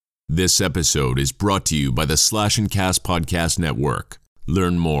This episode is brought to you by the Slash and Cast Podcast Network.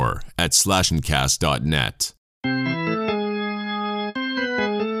 Learn more at slashandcast.net.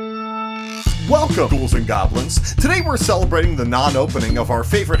 Welcome, Ghouls and Goblins. Today we're celebrating the non-opening of our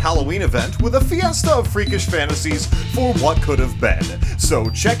favorite Halloween event with a fiesta of freakish fantasies for what could have been. So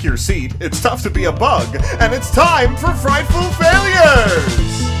check your seat, it's tough to be a bug, and it's time for Frightful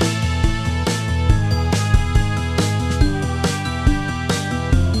Failures!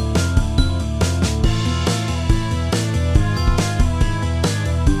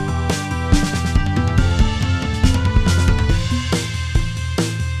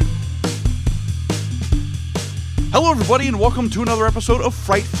 Hello, everybody, and welcome to another episode of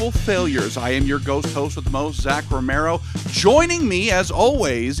Frightful Failures. I am your ghost host with the most, Zach Romero. Joining me, as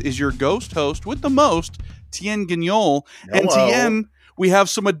always, is your ghost host with the most, Tien Guignol. And Tien, we have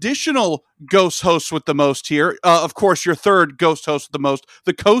some additional ghost hosts with the most here. Of course, your third ghost host with the most,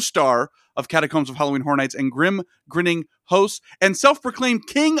 the co-star of Catacombs of Halloween Horror Nights and Grim Grinning Hosts, and self-proclaimed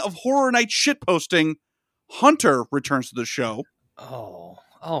king of Horror Night shitposting, Hunter, returns to the show.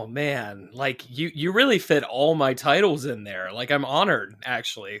 Oh man, like you really fit all my titles in there. Like, I'm honored,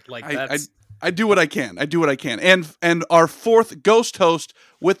 actually. Like, I do what I can. And our fourth ghost host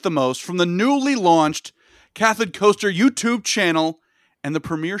with the most from the newly launched Catholic Coaster YouTube channel and the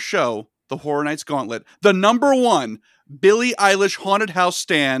premiere show, The Horror Nights Gauntlet, the number one Billie Eilish haunted house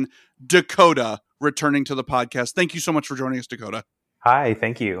stan, Dakota, returning to the podcast. Thank you so much for joining us, Dakota. Hi,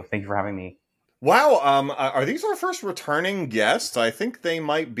 thank you. Thank you for having me. Wow, are these our first returning guests? I think they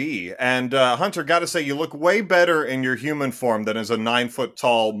might be. And Hunter, gotta say, you look way better in your human form than as a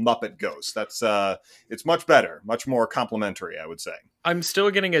 9-foot-tall Muppet ghost. That's it's much better, much more complimentary, I would say. I'm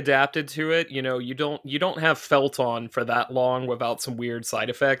still getting adapted to it. You know, you don't have felt on for that long without some weird side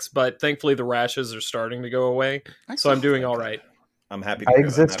effects, but thankfully the rashes are starting to go away. So I'm doing all right. I'm happy to I hear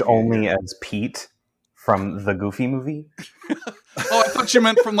exist that. only as Pete from the Goofy movie. Oh, I thought you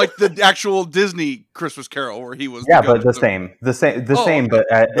meant from like the actual Disney Christmas Carol where he was. Yeah, but the same, but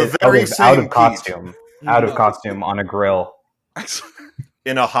out of costume, on a grill,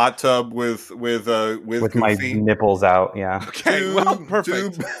 in a hot tub with my Goofy. nipples out. Yeah. Okay, well,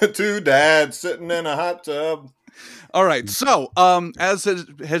 perfect. Two dads sitting in a hot tub. All right, so as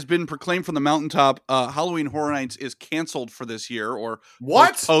has been proclaimed from the mountaintop, Halloween Horror Nights is canceled for this year, or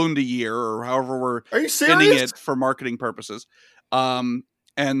postponed a year, or however we're spinning it for marketing purposes.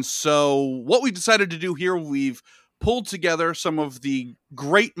 And so what we decided to do here, we've pulled together some of the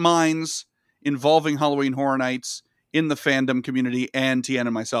great minds involving Halloween Horror Nights in the fandom community, and Tien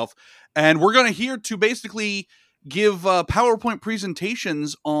and myself, and we're going to basically give PowerPoint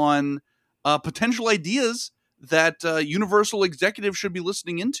presentations on potential ideas that Universal executives should be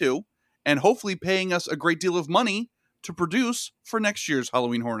listening into and hopefully paying us a great deal of money to produce for next year's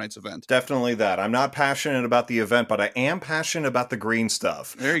Halloween Horror Nights event. Definitely that. I'm not passionate about the event, but I am passionate about the green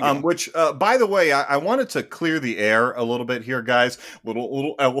stuff. There you go. Which, by the way, I wanted to clear the air a little bit here, guys.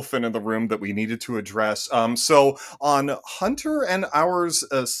 Little elephant in the room that we needed to address. So on Hunter and ours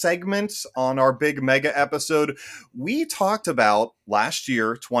segment on our big mega episode, we talked about last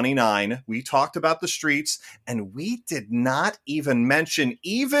year, 29, we talked about the streets, and we did not even mention,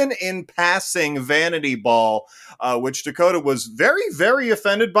 even in passing, Vanity Ball, which Dakota was very, very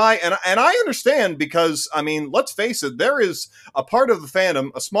offended by. And I understand, because, I mean, let's face it, there is a part of the fandom,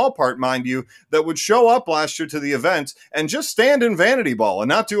 a small part, mind you, that would show up last year to the event and just stand in Vanity Ball and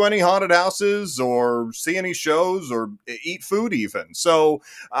not do any haunted houses or see any shows or eat food even. So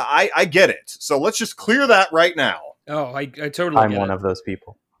I get it. So let's just clear that right now. Oh, I totally I'm get one it. of those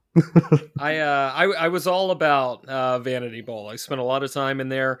people. I was all about Vanity Bowl. I spent a lot of time in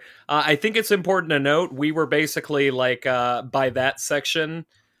there. I think it's important to note we were basically like by that section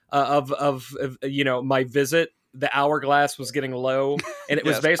of my visit, the hourglass was getting low, and it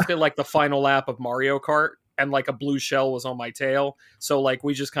was basically like the final lap of Mario Kart, and like a blue shell was on my tail. So like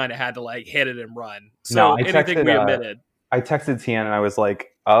we just kind of had to like hit it and run. So anything we omitted. I texted Tien and I was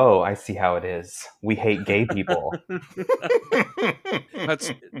like, "Oh, I see how it is. We hate gay people."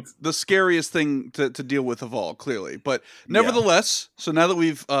 That's the scariest thing to deal with of all, clearly. But nevertheless, so now that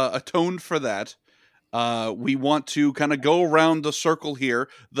we've atoned for that, we want to kind of go around the circle here,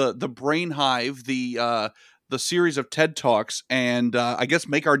 the Brain Hive, the series of TED Talks, and I guess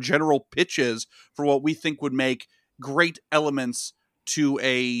make our general pitches for what we think would make great elements to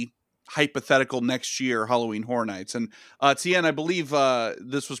a hypothetical next year Halloween Horror Nights. And Tien, I believe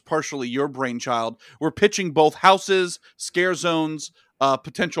this was partially your brainchild. We're pitching both houses, scare zones,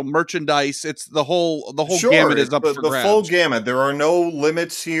 potential merchandise. It's the whole gamut is up for grabs. The full gamut. There are no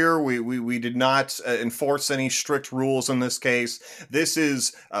limits here. We did not enforce any strict rules in this case. This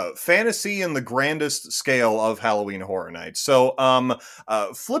is fantasy in the grandest scale of Halloween Horror Nights. So,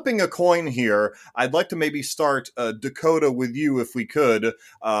 flipping a coin here, I'd like to maybe start Dakota with you, if we could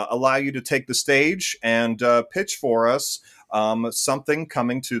allow you to take the stage and pitch for us something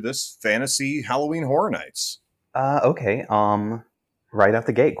coming to this fantasy Halloween Horror Nights. Okay. Right out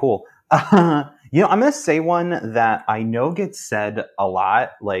the gate, cool. I'm gonna say one that I know gets said a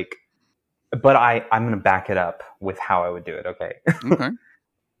lot, but I'm gonna back it up with how I would do it. Okay. Okay.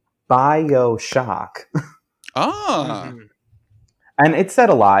 BioShock. Ah. And it's said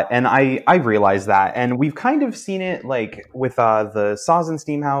a lot, and I realize that, and we've kind of seen it with the Saws and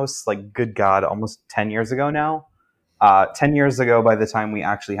Steamhouse, good God, almost 10 years ago now. 10 years ago by the time we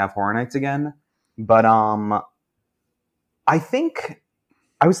actually have Horror Nights again. But I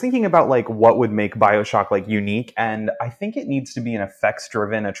was thinking about what would make BioShock unique, and I think it needs to be an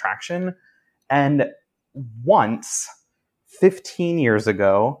effects-driven attraction. And once, 15 years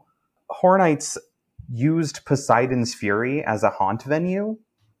ago, Horror Nights used Poseidon's Fury as a haunt venue.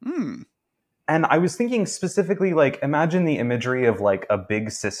 Hmm. And I was thinking specifically, imagine the imagery of a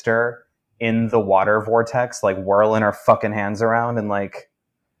big sister in the water vortex, whirling her fucking hands around and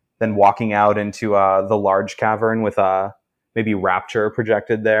then walking out into the large cavern with maybe Rapture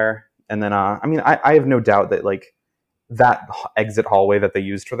projected there. And then, I have no doubt that that exit hallway that they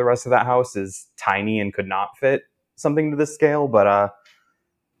used for the rest of that house is tiny and could not fit something to this scale, but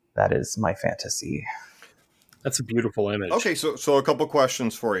that is my fantasy. That's a beautiful image. Okay, so a couple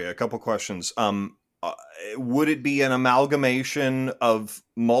questions for you. Would it be an amalgamation of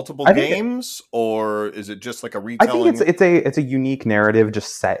multiple games, or is it just a retelling? I think it's a unique narrative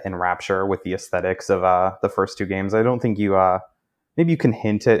just set in Rapture with the aesthetics of the first two games. I don't think you maybe you can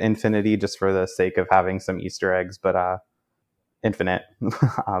hint at Infinity just for the sake of having some Easter eggs, but Infinite.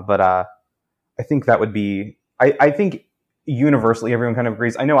 But I think that would be. I think universally everyone kind of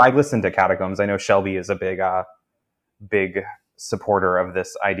agrees. I know I listened to Catacombs. I know Shelby is a big supporter of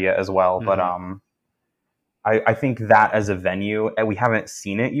this idea as well, but I think that as a venue, and we haven't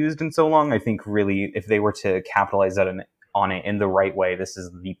seen it used in so long, I think really if they were to capitalize on it in the right way, this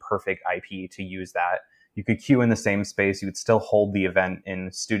is the perfect IP to use that. You could queue in the same space, you could still hold the event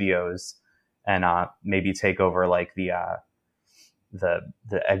in studios, and maybe take over the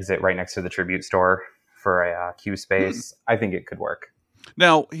exit right next to the Tribute store for a queue space. I think it could work.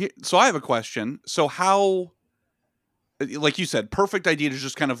 Now, so I have a question. So how, like you said, perfect idea to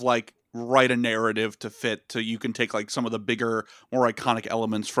just kind of write a narrative to fit, to you can take some of the bigger, more iconic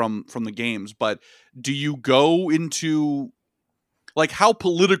elements from the games, but do you go into how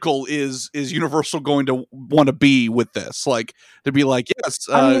political is Universal going to want to be with this? To be yes,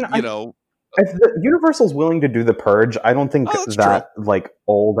 if Universal's willing to do the purge, I don't think that true.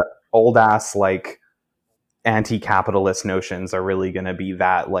 old ass anti-capitalist notions are really going to be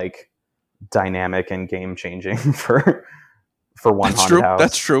that dynamic and game changing for one haunted house.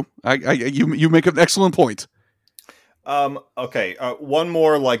 That's true. You make an excellent point. Okay. One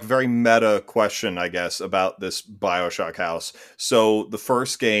more very meta question, I guess, about this BioShock house. So the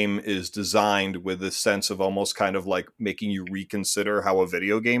first game is designed with this sense of almost kind of making you reconsider how a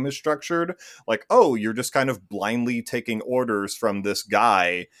video game is structured. You're just kind of blindly taking orders from this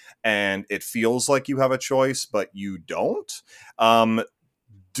guy, and it feels like you have a choice, but you don't.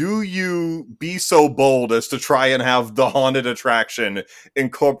 Do you be so bold as to try and have the haunted attraction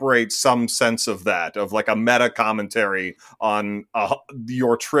incorporate some sense of that, of a meta commentary on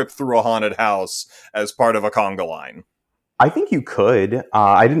your trip through a haunted house as part of a conga line? I think you could.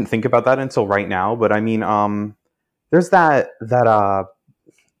 I didn't think about that until right now, but there's that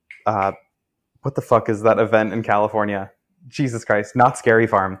what the fuck is that event in California? Jesus Christ, not Scary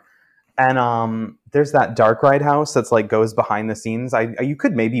Farm. And there's that dark ride house that's goes behind the scenes. You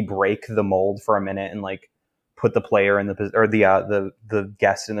could maybe break the mold for a minute and put the player in the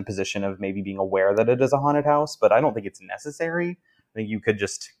guest in the position of maybe being aware that it is a haunted house, but I don't think it's necessary. I think you could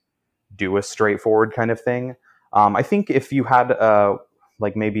just do a straightforward kind of thing. I think if you had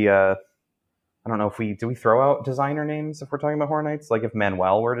maybe I don't know do we throw out designer names if we're talking about Horror Nights? If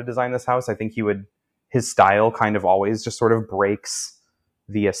Manuel were to design this house, I think his style kind of always just sort of breaks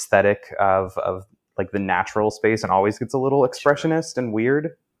the aesthetic of the natural space and always gets a little expressionist and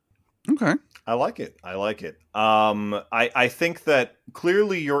weird. Okay. I like it. I think that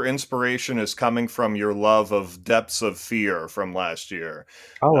clearly your inspiration is coming from your love of Depths of Fear from last year.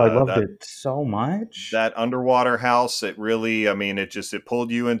 Oh, I loved it so much. That underwater house, it really, I mean, it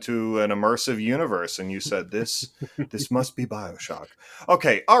pulled you into an immersive universe, and you said, this must be BioShock.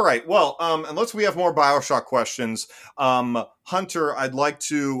 Okay, all right. Well, unless we have more BioShock questions, Hunter, I'd like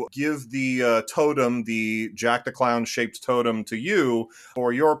to give the totem, the Jack the Clown shaped totem, to you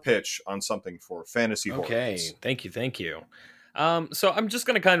for your pitch on something for Fantasy Horror. Okay, thank you. So I'm just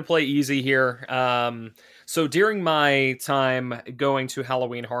going to kind of play easy here. So during my time going to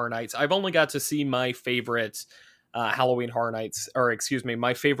Halloween Horror Nights, I've only got to see my favorite Halloween Horror Nights, or excuse me,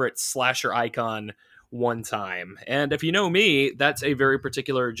 my favorite slasher icon one time. And if you know me, that's a very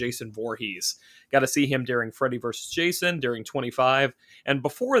particular Jason Voorhees. Got to see him during Freddy vs. Jason, during 25. And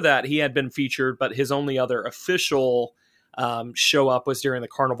before that, he had been featured, but his only other official show up was during the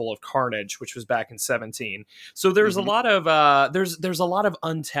Carnival of Carnage, which was back in 17. So there's a lot of there's a lot of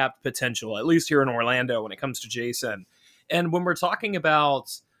untapped potential, at least here in Orlando, when it comes to Jason. And when we're talking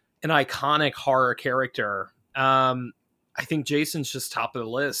about an iconic horror character, I think Jason's just top of the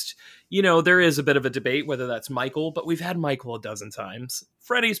list. You know, there is a bit of a debate whether that's Michael, but we've had Michael a dozen times.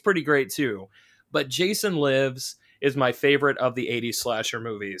 Freddy's pretty great too, but Jason Lives is my favorite of the 80s slasher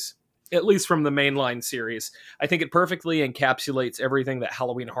movies, at least from the mainline series. I think it perfectly encapsulates everything that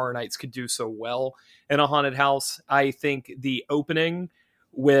Halloween Horror Nights could do so well in a haunted house. I think the opening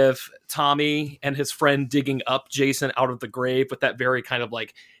with Tommy and his friend digging up Jason out of the grave with that very kind of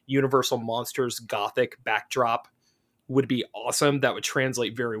like Universal Monsters gothic backdrop would be awesome. That would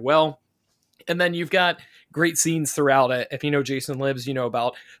translate very well. And then you've got great scenes throughout it. If you know Jason Lives, you know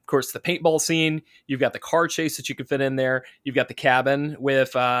about, of course, the paintball scene. You've got the car chase that you can fit in there. You've got the cabin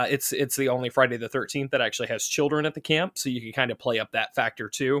with, it's the only Friday the 13th that actually has children at the camp. So you can kind of play up that factor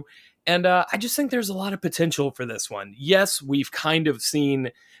too. And I just think there's a lot of potential for this one. Yes, we've kind of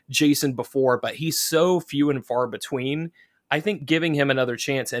seen Jason before, but he's so few and far between. I think giving him another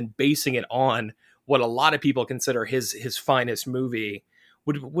chance and basing it on what a lot of people consider his finest movie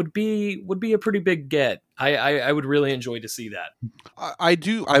would be a pretty big get. I would really enjoy to see that.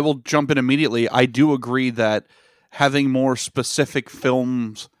 I will jump in immediately. I do agree that having more specific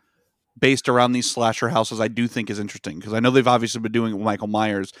films based around these slasher houses, I do think is interesting, because I know they've obviously been doing it with Michael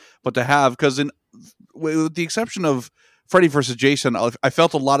Myers, but to have, because with the exception of Freddy vs. Jason, I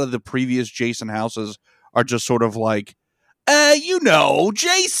felt a lot of the previous Jason houses are just sort of like,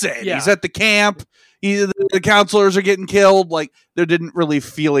 Jason. Yeah. He's at the camp. The counselors are getting killed. Like, there didn't really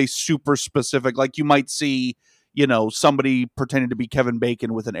feel a super specific, like you might see, somebody pretending to be Kevin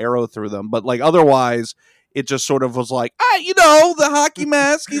Bacon with an arrow through them. But like otherwise, it just sort of was like, the hockey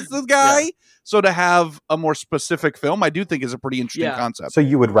mask, he's the guy. Yeah. So to have a more specific film, I do think is a pretty interesting concept. So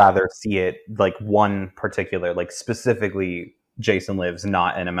you would rather see it like one particular, like specifically Jason Lives,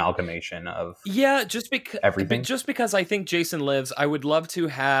 not an amalgamation of everything. Just because I think Jason Lives, I would love to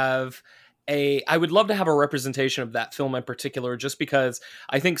have a representation of that film in particular, just because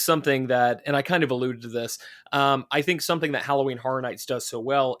I think something that, and I kind of alluded to this, I think something that Halloween Horror Nights does so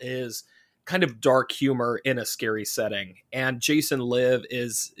well is kind of dark humor in a scary setting. And Jason Lives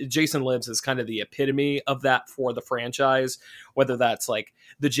is kind of the epitome of that for the franchise, whether that's like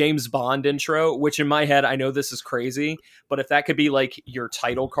the James Bond intro, which in my head, I know this is crazy, but if that could be like your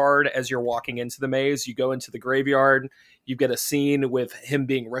title card as you're walking into the maze, you go into the graveyard, you get a scene with him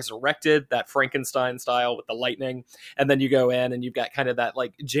being resurrected, that Frankenstein style with the lightning, and then you go in and you've got kind of that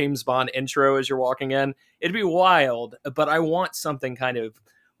like James Bond intro as you're walking in. It'd be wild, but I want something kind of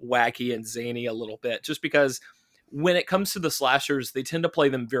wacky and zany a little bit, just because when it comes to the slashers, they tend to play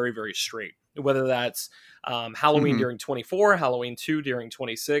them very, very straight, whether that's Halloween during 24, Halloween 2 during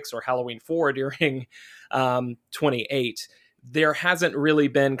 26, or Halloween 4 during 28. There hasn't really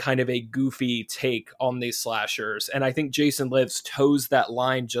been kind of a goofy take on these slashers, and I think Jason Lives toes that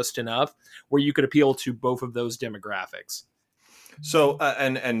line just enough where you could appeal to both of those demographics. So,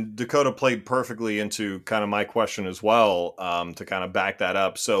 and Dakota played perfectly into kind of my question as well, to kind of back that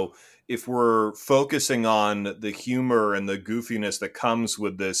up. So if we're focusing on the humor and the goofiness that comes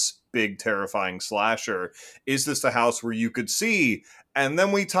with this big, terrifying slasher, is this the house where you could see, and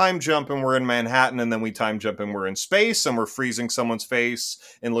then we time jump and we're in Manhattan, and then we time jump and we're in space, and we're freezing someone's face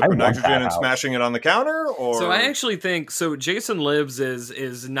in liquid nitrogen and smashing it on the counter? Or so I actually think Jason Lives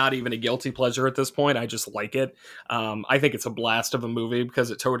is not even a guilty pleasure at this point. I just like it. I think it's a blast of a movie because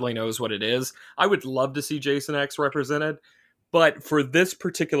it totally knows what it is. I would love to see Jason X represented, but for this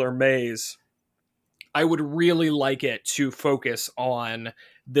particular maze, I would really like it to focus on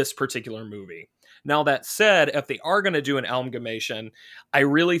this particular movie. Now, that said, if they are going to do an amalgamation, I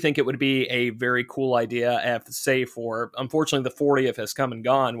really think it would be a very cool idea if, say, unfortunately, the 40th has come and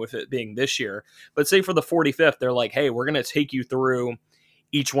gone with it being this year, but say for the 45th, they're like, hey, we're going to take you through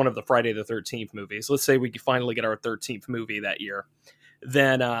each one of the Friday the 13th movies. Let's say we finally get our 13th movie that year.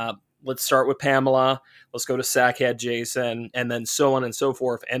 Then let's start with Pamela. Let's go to Sackhead Jason, and then so on and so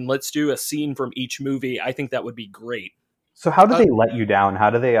forth. And let's do a scene from each movie. I think that would be great. So how do they let you down?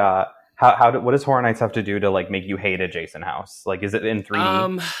 How do they what does Horror Nights have to do to like make you hate a Jason house? Like, is it in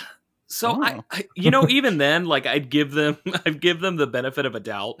 3D? I even then, like, I'd give them the benefit of a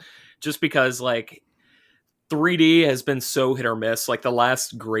doubt, just because like 3D has been so hit or miss. Like the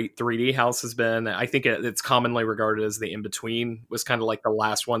last great 3D house has been, I think it's commonly regarded as the In-Between, was kind of like the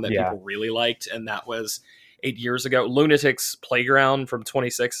last one that people really liked, and that was 8 years ago. Lunatic's Playground from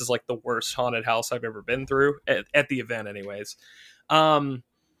 26 is like the worst haunted house I've ever been through at the event, anyways.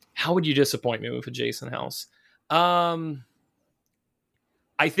 How would you disappoint me with a Jason house? I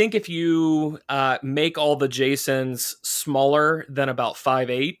think if you make all the Jasons smaller than about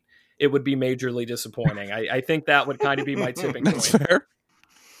 5'8", it would be majorly disappointing. I think that would kind of be my tipping point. That's fair.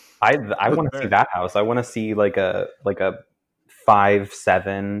 I want to see that house. I want to see like a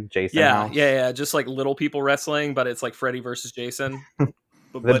 5'7" Jason house. Yeah. Just like little people wrestling, but it's like Freddy versus Jason.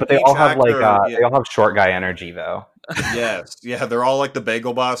 But they all have they all have short guy energy though. Yes, yeah, they're all like the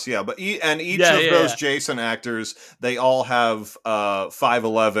Bagel Boss. Yeah, but each of those Jason actors, they all have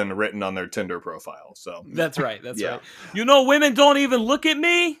 5'11" written on their Tinder profile. So that's right. Right. Women don't even look at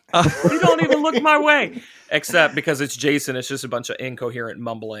me. They don't even look my way. Except because it's Jason, it's just a bunch of incoherent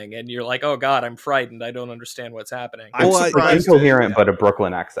mumbling, and you're like, "Oh God, I'm frightened. I don't understand what's happening." I'm surprised. Incoherent, but a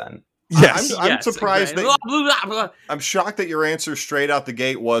Brooklyn accent. Yes, I'm surprised exactly. that I'm shocked that your answer straight out the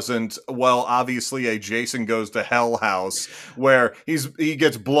gate wasn't, well, obviously a Jason Goes to Hell house where he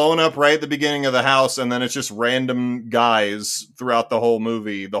gets blown up right at the beginning of the house, and then it's just random guys throughout the whole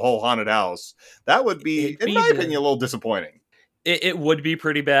movie, the whole haunted house. That would be, in my opinion, a little disappointing. It would be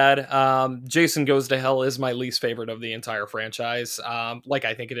pretty bad. Jason Goes to Hell is my least favorite of the entire franchise. Like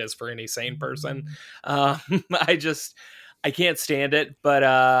I think it is for any sane person. I can't stand it,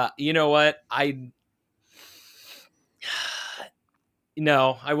 but you know what?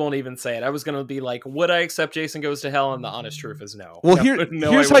 No, I won't even say it. I was going to be like, would I accept Jason Goes to Hell? And the honest truth is no. Well,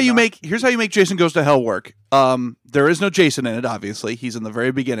 here's how you make Jason Goes to Hell work. There is no Jason in it, obviously. He's in the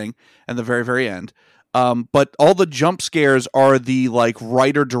very beginning and the very, very end. But all the jump scares are the like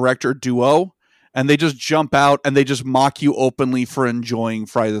writer-director duo, and they just jump out and they just mock you openly for enjoying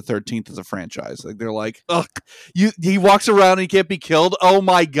Friday the 13th as a franchise. Like they're like, ugh, he walks around and he can't be killed. Oh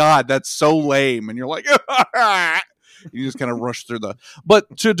my God, that's so lame. And you're like, you just kind of rush through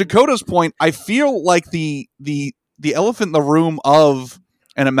but to Dakota's point, I feel like the elephant in the room of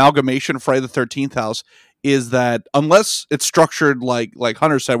an amalgamation of Friday the 13th house is that unless it's structured like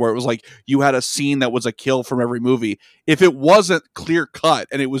Hunter said, where it was like you had a scene that was a kill from every movie, if it wasn't clear cut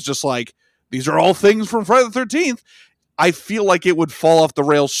and it was just like, these are all things from Friday the 13th, I feel like it would fall off the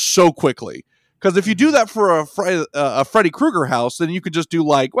rails so quickly. Because if you do that for a Freddy Krueger house, then you could just do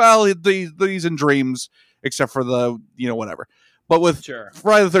like, well, these in dreams, except for the, whatever. But with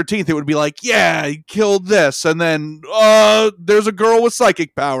Friday the 13th, it would be like, yeah, he killed this. And then there's a girl with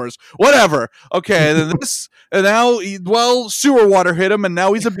psychic powers. Whatever. Okay. And then this, and now, sewer water hit him and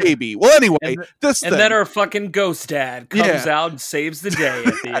now he's a baby. Well, anyway, and thing. Then our fucking ghost dad comes out and saves the day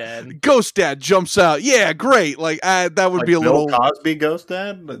at the end. Ghost dad jumps out. Yeah, great. Like, that would be a Bill little. Cosby Ghost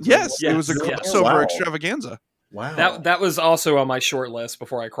Dad? Yes, it was a crossover extravaganza. Wow. That was also on my short list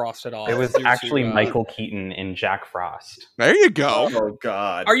before I crossed it off. It was actually Michael Keaton in Jack Frost. There you go. Oh,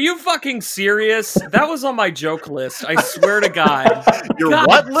 God. Are you fucking serious? That was on my joke list. I swear to God. Your God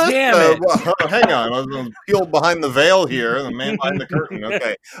what list? Damn it. Hang on. I was peeled behind the veil here. The man behind the curtain.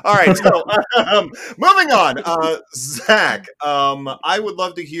 Okay. All right. So, moving on. Zach, I would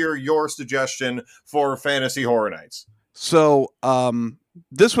love to hear your suggestion for Fantasy Horror Nights. So,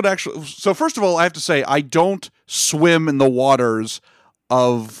 this would actually. So, first of all, I have to say I don't swim in the waters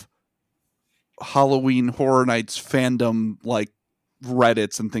of Halloween Horror Nights fandom, like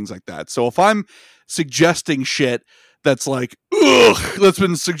Reddits and things like that. So, if I'm suggesting shit that's like, ugh, that's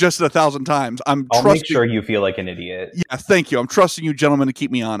been suggested 1,000 times, I'll make sure you feel like an idiot. Yeah, thank you. I'm trusting you, gentlemen, to keep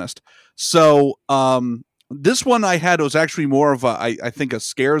me honest. So, this one I had was actually more of I think a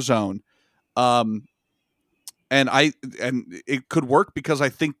scare zone. And it could work because I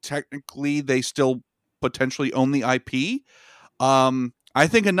think technically they still potentially own the IP. I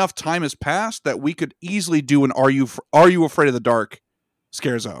think enough time has passed that we could easily do an Are You Afraid of the Dark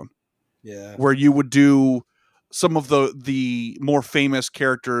scare zone? Yeah, where you would do some of the more famous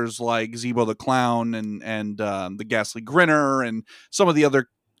characters like Zeebo the Clown and the Ghastly Grinner and some of the other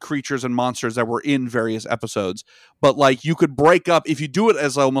creatures and monsters that were in various episodes. But like you could break up, if you do it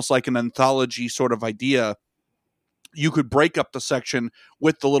as almost like an anthology sort of idea, you could break up the section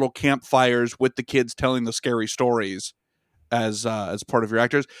with the little campfires with the kids telling the scary stories as part of your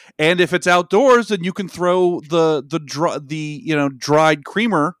actors. And if it's outdoors, then you can throw the dried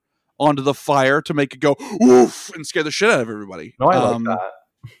creamer onto the fire to make it go woof and scare the shit out of everybody. No, I like that.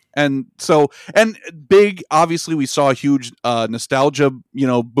 And big, obviously we saw a huge nostalgia,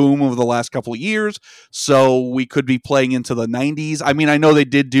 boom over the last couple of years. So we could be playing into the 90s. I mean, I know they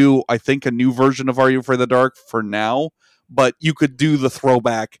did do, I think, a new version of Are You Afraid of the Dark for now, but you could do the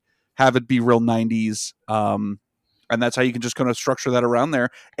throwback, have it be real 90s. And that's how you can just kind of structure that around there.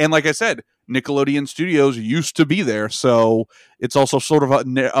 And like I said, Nickelodeon Studios used to be there. So it's also sort of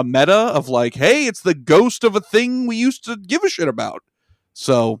a meta of like, hey, it's the ghost of a thing we used to give a shit about.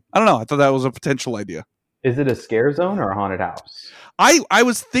 So I don't know. I thought that was a potential idea. Is it a scare zone or a haunted house? I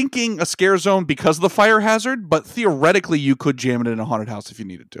was thinking a scare zone because of the fire hazard, but theoretically you could jam it in a haunted house if you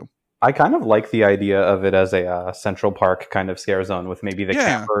needed to. I kind of like the idea of it as a Central Park kind of scare zone with maybe the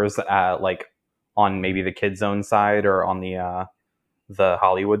campers like on maybe the Kid Zone side or on the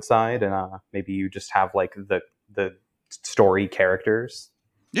Hollywood side, and maybe you just have like the story characters.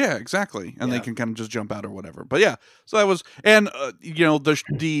 Yeah, exactly. And they can kind of just jump out or whatever. But yeah, so that was, and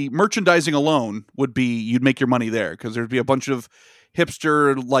the merchandising alone would be, you'd make your money there because there'd be a bunch of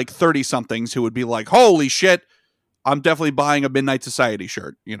hipster like 30 somethings who would be like, holy shit, I'm definitely buying a Midnight Society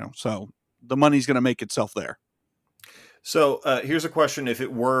shirt, so the money's going to make itself there. So here's a question. If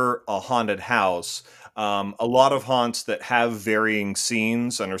it were a haunted house, a lot of haunts that have varying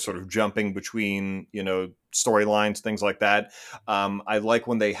scenes and are sort of jumping between, storylines, things like that. I like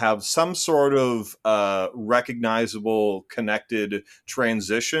when they have some sort of recognizable connected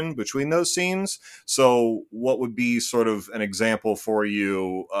transition between those scenes. So what would be sort of an example for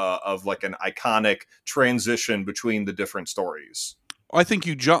you of like an iconic transition between the different stories? I think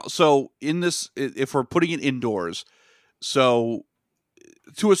you jump. So in this, if we're putting it indoors, so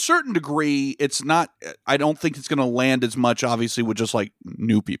to a certain degree, it's not, I don't think it's going to land as much, obviously, with just like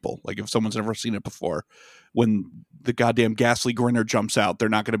new people. Like if someone's never seen it before, when the goddamn Ghastly Grinner jumps out, they're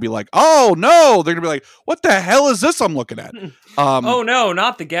not going to be like, oh no, they're going to be like, what the hell is this I'm looking at? Oh no,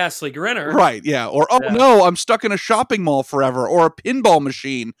 not the Ghastly Grinner. Right, yeah. Or, no, I'm stuck in a shopping mall forever, or a pinball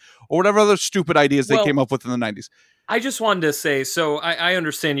machine, or whatever other stupid ideas they came up with in the 90s. I just wanted to say, so I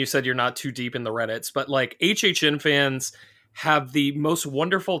understand you said you're not too deep in the Reddits, but like HHN fans have the most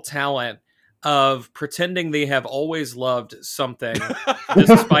wonderful talent of pretending they have always loved something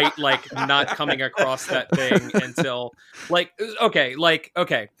despite like not coming across that thing until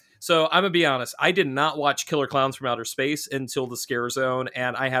okay. So I'm gonna be honest, I did not watch Killer Clowns from Outer Space until the Scare Zone,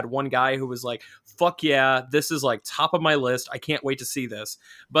 and I had one guy who was like, fuck yeah, this is like top of my list, I can't wait to see this.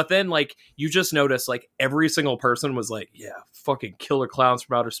 But then like you just notice like every single person was like, yeah, fucking Killer Clowns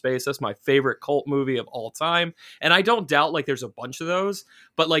from Outer Space, that's my favorite cult movie of all time. And I don't doubt like there's a bunch of those,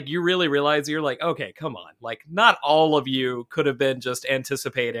 but like you really realize you're like, okay, come on, like not all of you could have been just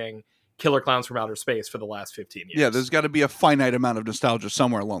anticipating Killer Clowns from Outer Space for the last 15 years. Yeah, there's got to be a finite amount of nostalgia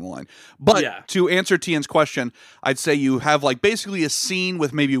somewhere along the line. But to answer Tian's question, I'd say you have like basically a scene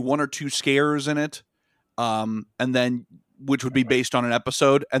with maybe one or two scares in it, and then which would be based on an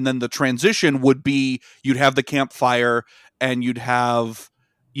episode, and then the transition would be you'd have the campfire and you'd have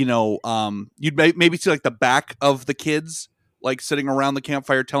you'd maybe see like the back of the kids like sitting around the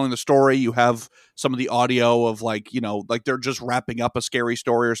campfire telling the story. You have some of the audio of like, like they're just wrapping up a scary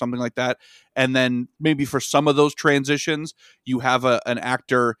story or something like that. And then maybe for some of those transitions, you have an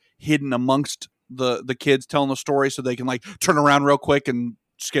actor hidden amongst the kids telling the story so they can like turn around real quick and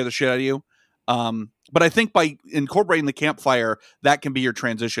scare the shit out of you. But I think by incorporating the campfire, that can be your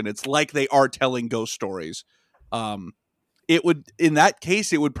transition. It's like they are telling ghost stories. It would, in that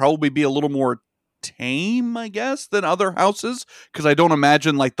case, it would probably be a little more tame, I guess, than other houses, because I don't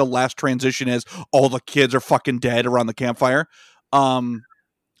imagine like the last transition is all the kids are fucking dead around the campfire. I mean,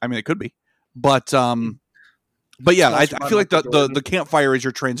 it could be, but yeah, I feel like the campfire is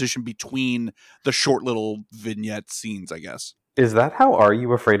your transition between the short little vignette scenes, I guess. Is that how Are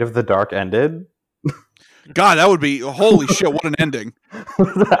You Afraid of the Dark ended? God, that would be holy shit! What an ending!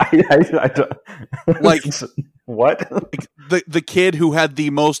 I don't, like what? The kid who had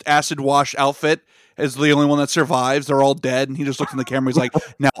the most acid wash outfit is the only one that survives. They're all dead, and he just looks in the camera. He's like,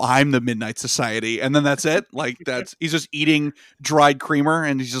 "Now I'm the Midnight Society," and then that's it. Like he's just eating dried creamer,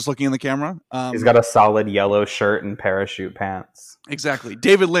 and he's just looking in the camera. He's got a solid yellow shirt and parachute pants. Exactly.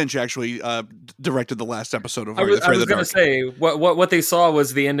 David Lynch actually directed the last episode of. I was going to say what they saw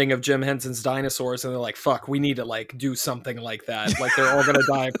was the ending of Jim Henson's Dinosaurs, and they're like, "Fuck, we need to like do something like that. Like they're all going to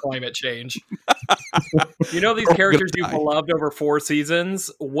die of climate change." You know these characters you've loved over 4 seasons.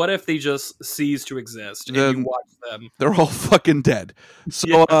 What if they just cease to exist and you watch them? They're all fucking dead.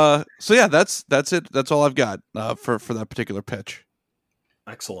 So that's it. That's all I've got for that particular pitch.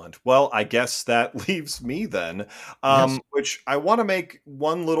 Excellent. Well, I guess that leaves me then, which I want to make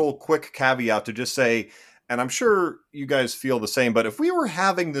one little quick caveat to just say, and I'm sure you guys feel the same, but if we were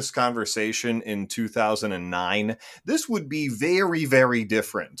having this conversation in 2009, this would be very, very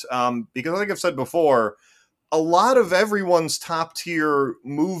different. Because like I've said before, a lot of everyone's top tier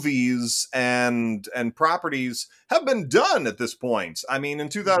movies and properties have been done at this point. I mean, in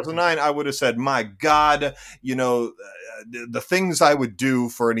 2009, I would have said, my God, the things I would do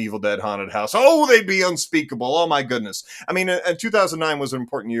for an Evil Dead haunted house. Oh, they'd be unspeakable. Oh my goodness. I mean, and 2009 was an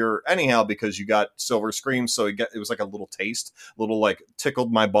important year anyhow, because you got Silver Scream. So it was like a little taste, like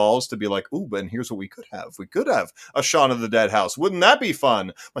tickled my balls to be like, ooh, and here's what we could have. We could have a Shaun of the Dead house. Wouldn't that be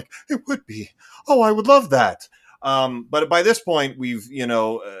fun? Like, it would be. Oh, I would love that. But by this point, we've,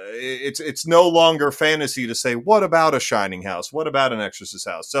 it's no longer fantasy to say, what about a Shining house? What about an Exorcist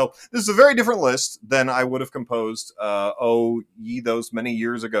house? So this is a very different list than I would have composed, those many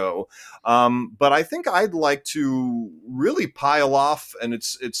years ago. But I think I'd like to really pile off, and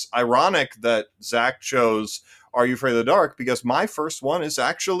it's ironic that Zach chose Are You Afraid of the Dark, because my first one is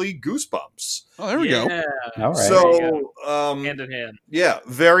actually Goosebumps. Oh, there we go. All right. So, hand in hand. Yeah,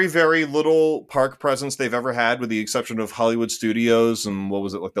 very, very little park presence they've ever had, with the exception of Hollywood Studios and what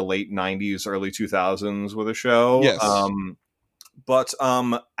was it, like the late 90s, early 2000s with a show. Yes. But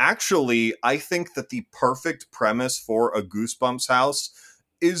actually, I think that the perfect premise for a Goosebumps house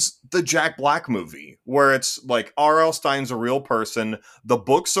is the Jack Black movie, where it's like R.L. Stine's a real person, the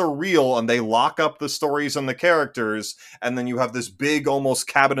books are real, and they lock up the stories and the characters, and then you have this big, almost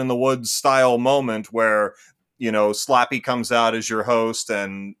Cabin in the Woods style moment where, Slappy comes out as your host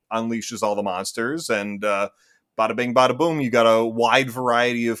and unleashes all the monsters, and bada bing, bada boom, you got a wide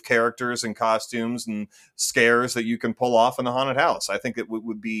variety of characters and costumes and scares that you can pull off in the haunted house. I think it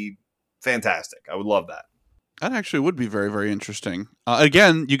would be fantastic. I would love that. That actually would be very, very interesting.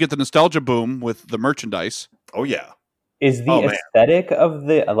 Again, you get the nostalgia boom with the merchandise. Oh, yeah. Is the aesthetic of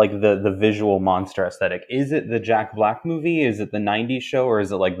the visual monster aesthetic, is it the Jack Black movie? Is it the 90s show? Or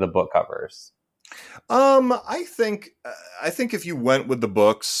is it like the book covers? I think if you went with the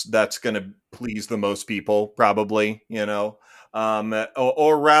books, that's going to please the most people, probably,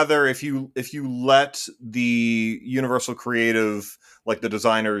 or rather if you let the Universal Creative, like the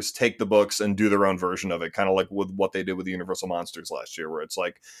designers, take the books and do their own version of it, kind of like with what they did with the Universal Monsters last year, where it's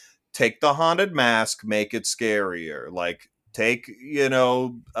like, take the haunted mask, make it scarier. Like, take,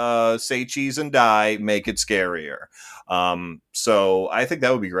 say cheese and die, make it scarier. So I think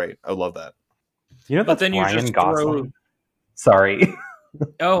that would be great. I would love that. But then you just Gosling. Sorry.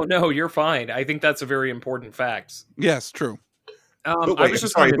 Oh no, you're fine. I think that's a very important fact. Yes, true. I was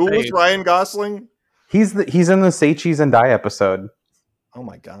just sorry. Who was Ryan Gosling? He's in the Say Cheese and Die episode. Oh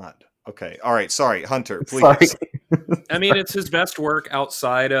my God. Okay. All right. Sorry, Hunter. Please. Sorry. I mean, it's his best work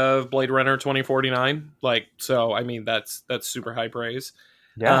outside of Blade Runner 2049. That's super high praise.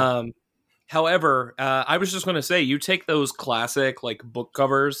 Yeah. However, I was just going to say, you take those classic like book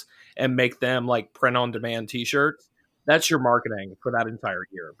covers and make them like print on demand T-shirts. That's your marketing for that entire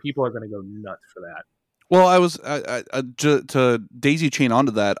year. People are going to go nuts for that. Well, I was to daisy chain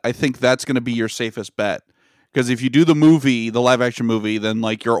onto that. I think that's going to be your safest bet, because if you do the movie, the live action movie, then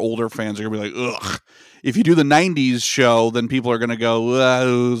like your older fans are going to be like, ugh. If you do the 90s show, then people are going to go,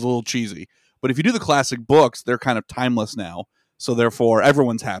 it was a little cheesy. But if you do the classic books, they're kind of timeless now. So therefore,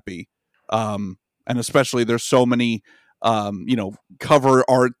 everyone's happy. And especially there's so many, cover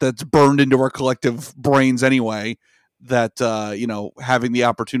art that's burned into our collective brains anyway, that, having the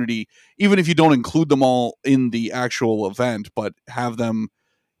opportunity, even if you don't include them all in the actual event, but have them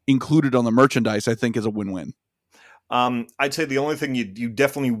included on the merchandise, I think is a win-win. I'd say the only thing you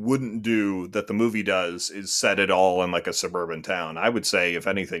definitely wouldn't do that the movie does is set it all in like a suburban town. I would say, if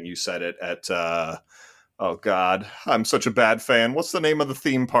anything, you set it at, oh God, I'm such a bad fan. What's the name of the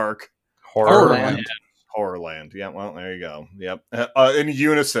theme park? Horrorland. Horrorland. Yeah, well, there you go. Yep. In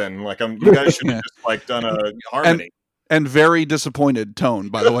unison. Like, you guys should have just like done a harmony. And very disappointed tone,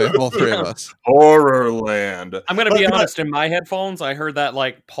 by the way, of all three of us. Horrorland. I'm going to be honest. In my headphones, I heard that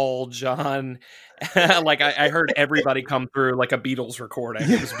like Paul, John, Like I heard everybody come through like a Beatles recording.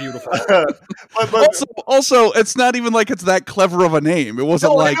 It was beautiful. Also, it's not even like it's that clever of a name. It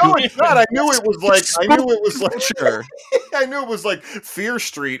wasn't like. No, it's not. I knew it was like. Sure. I knew it was like Fear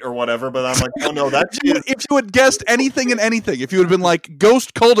Street or whatever. But I'm like, oh no, that's. If you had guessed anything and anything, if you would have been like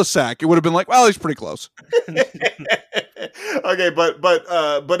Ghost Cul-de-sac, it would have been like, well, he's pretty close. Okay,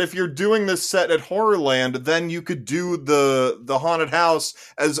 but if you're doing this set at Horrorland, then you could do the haunted house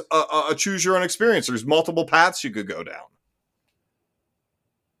as a choose your own experience. There's multiple paths you could go down.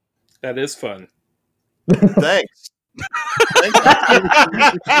 That is fun. Thanks.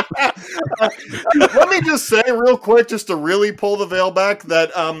 Let me just say real quick, just to really pull the veil back,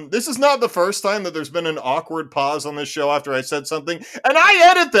 that this is not the first time that there's been an awkward pause on this show after I said something, and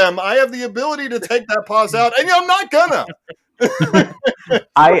I edit them. I have the ability to take that pause out, and I'm not gonna.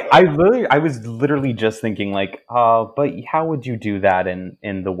 I was literally just thinking like, but how would you do that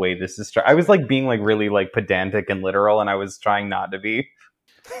in the way this is? I was like being like really like pedantic and literal, and I was trying not to be.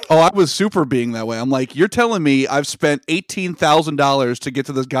 Oh, I was super being that way. I'm like, you're telling me I've spent $18,000 to get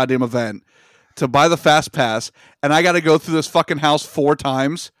to this goddamn event, to buy the fast pass, and I got to go through this fucking house 4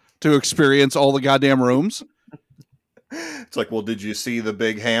 times to experience all the goddamn rooms? It's like, well, did you see the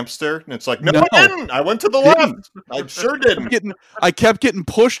big hamster? And it's like, no. I didn't. I went to the left. I sure didn't. I kept getting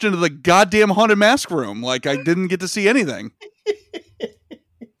pushed into the goddamn haunted mask room. Like, I didn't get to see anything.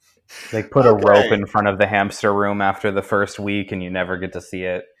 They put a rope in front of the hamster room after the first week, and you never get to see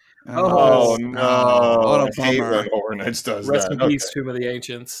it. Oh no! What a bummer. When Horror Nights does Rest that. in peace, Tomb of the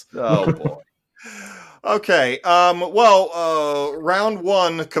Ancients. Oh boy. Okay. Well, round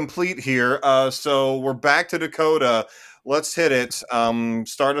 1 complete here. So we're back to Dakota. Let's hit it.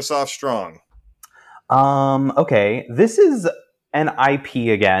 Start us off strong. Okay. This is an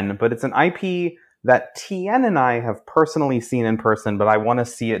IP again, but it's an IP that Tien and I have personally seen in person, but I want to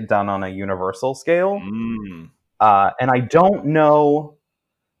see it done on a universal scale. And I don't know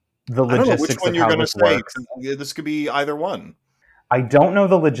the logistics of how this works. This could be either one. I don't know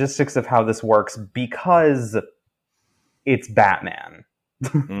the logistics of how this works because it's Batman.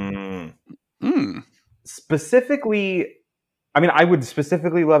 Specifically, I mean, I would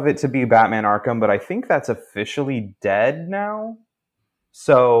specifically love it to be Batman Arkham, but I think that's officially dead now.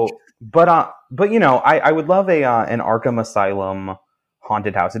 So, but you know, I would love an Arkham Asylum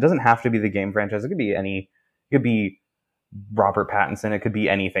haunted house. It doesn't have to be the game franchise. It could be any. It could be Robert Pattinson. It could be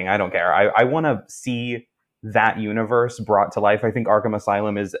anything. I don't care. I want to see that universe brought to life. I think Arkham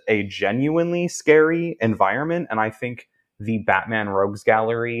Asylum is a genuinely scary environment, and I think the Batman Rogues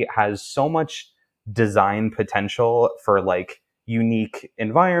Gallery has so much design potential for like unique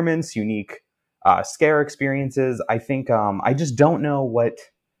environments, unique scare experiences. I think I just don't know what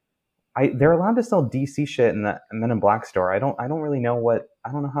they're allowed to sell DC shit in the Men in Black store. I don't really know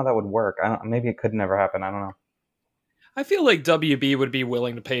I don't know how that would work. Maybe it could never happen. I don't know. I feel like WB would be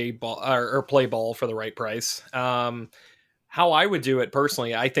willing to pay ball or play ball for the right price. How I would do it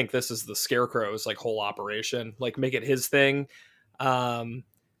personally, I think this is the Scarecrow's like whole operation. Like make it his thing.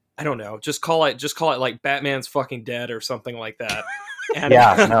 I don't know. Just call it like Batman's fucking dead or something like that. And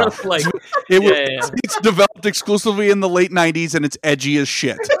like it's developed exclusively in the late 90s and it's edgy as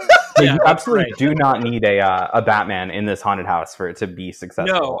shit. You absolutely do not need a Batman in this haunted house for it to be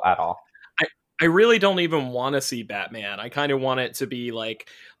successful at all. I really don't even want to see Batman. I kind of want it to be like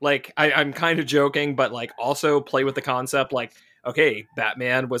I'm kind of joking, but like also play with the concept like, okay,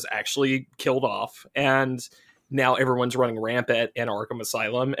 Batman was actually killed off and now everyone's running rampant in Arkham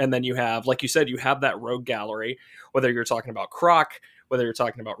Asylum. And then you have, like you said, you have that rogue gallery, whether you're talking about Croc, whether you're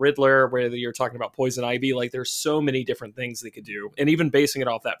talking about Riddler, whether you're talking about Poison Ivy, like there's so many different things they could do. And even basing it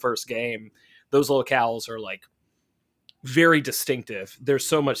off that first game, those locales are like very distinctive. There's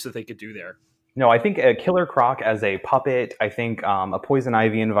so much that they could do there. No, I think a Killer Croc as a puppet. I think a Poison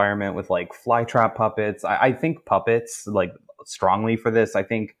Ivy environment with like flytrap puppets. I think puppets like strongly for this. I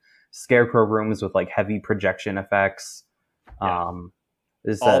think Scarecrow rooms with like heavy projection effects. All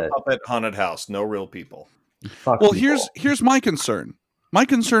puppet haunted house, no real people. Well, here's my concern. My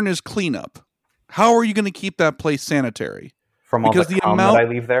concern is cleanup. How are you going to keep that place sanitary? From all the amount that I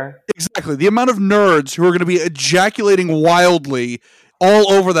leave there? Exactly. The amount of nerds who are going to be ejaculating wildly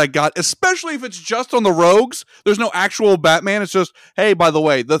all over that god, especially if it's just on the rogues. There's no actual Batman. It's just, hey, by the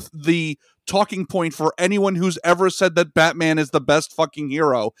way, the talking point for anyone who's ever said that Batman is the best fucking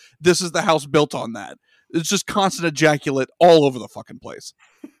hero, this is the house built on that. It's just constant ejaculate all over the fucking place.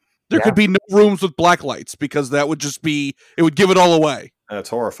 There could be no rooms with black lights because that would just be, it would give it all away. That's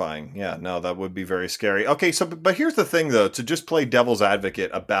horrifying. Yeah, no, that would be very scary. Okay, so, but here's the thing though, to just play devil's advocate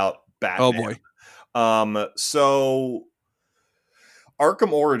about Batman. Oh boy. So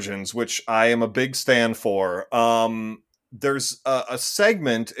Arkham Origins, which I am a big stan for, there's a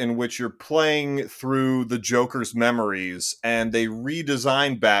segment in which you're playing through the Joker's memories, and they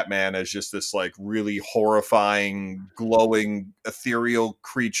redesigned Batman as just this like really horrifying, glowing, ethereal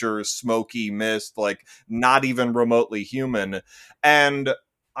creature, smoky mist, like not even remotely human. And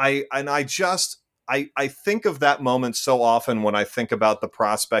I think of that moment so often when I think about the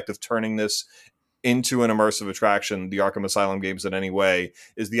prospect of turning this into an immersive attraction, the Arkham Asylum games in any way,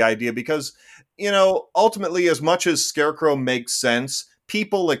 is the idea, because, you know, ultimately, as much as Scarecrow makes sense,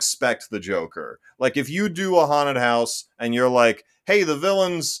 people expect the Joker. Like, if you do a haunted house and you're like, hey, the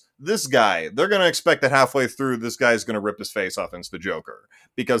villain's this guy, they're going to expect that halfway through, this guy's going to rip his face off into the Joker,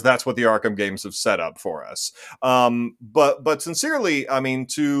 because that's what the Arkham games have set up for us. But sincerely, I mean,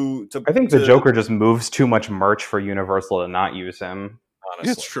 I think the Joker just moves too much merch for Universal to not use him.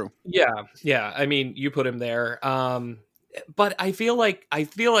 Honestly. It's true. Yeah. I mean, you put him there. But I feel like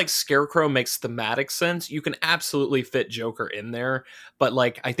Scarecrow makes thematic sense. You can absolutely fit Joker in there, but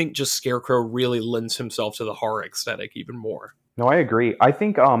like I think just Scarecrow really lends himself to the horror aesthetic even more. No, I agree. I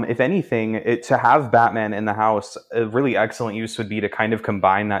think if anything, to have Batman in the house, a really excellent use would be to kind of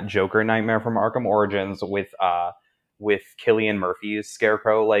combine that Joker nightmare from Arkham Origins with Cillian Murphy's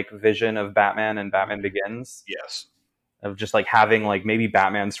Scarecrow like vision of Batman and Batman Begins. Yes. Of just like having like maybe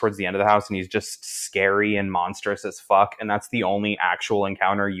Batman's towards the end of the house and he's just scary and monstrous as fuck, and that's the only actual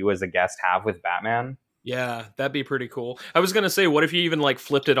encounter you as a guest have with Batman. Yeah, that'd be pretty cool. I was gonna say, what if you even like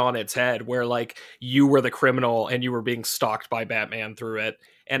flipped it on its head, where like you were the criminal and you were being stalked by Batman through it,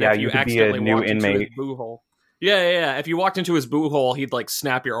 and if you accidentally walked into his boo hole, if you walked into his boo hole, he'd like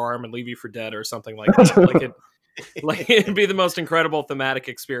snap your arm and leave you for dead or something like that. It'd be the most incredible thematic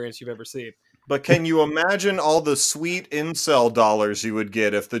experience you've ever seen. But can you imagine all the sweet incel dollars you would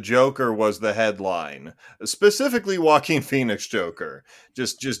get if the Joker was the headline? Specifically Joaquin Phoenix Joker.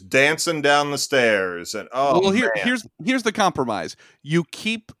 Just dancing down the stairs and here's the compromise. You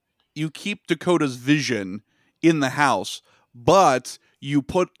keep Dakota's vision in the house, but you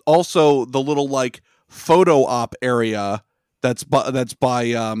put also the little like photo op area that's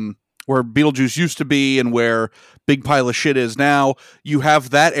by where Beetlejuice used to be and where Big Pile of Shit is now. You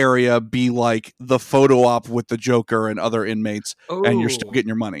have that area be like the photo op with the Joker and other inmates, and you're still getting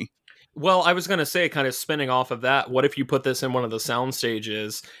your money. Well, I was going to say, kind of spinning off of that, what if you put this in one of the sound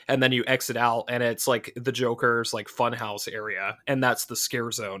stages and then you exit out and it's like the Joker's like funhouse area, and that's the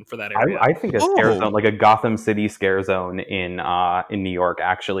scare zone for that area? I think a scare zone, like a Gotham City scare zone in New York,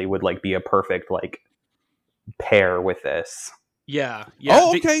 actually would like be a perfect like pair with this. Yeah.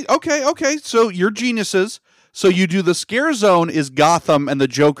 Oh, okay. So you're geniuses. So you do the scare zone is Gotham and the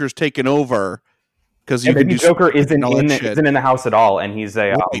Joker's taken over because you can do Joker isn't in the house at all, and he's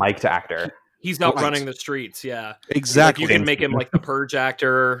a mic'd actor. He's not running the streets. Yeah, exactly. Like, you can make him like the Purge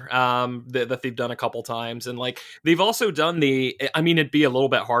actor that they've done a couple times, and like they've also done it'd be a little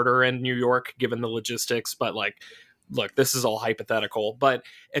bit harder in New York given the logistics, but like. Look, this is all hypothetical, but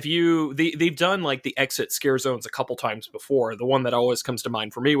if they've done like the exit scare zones a couple times before. The one that always comes to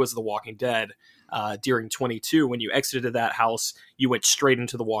mind for me was The Walking Dead during 22. When you exited that house, you went straight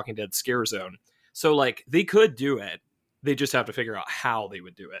into the Walking Dead scare zone. So like they could do it. They just have to figure out how they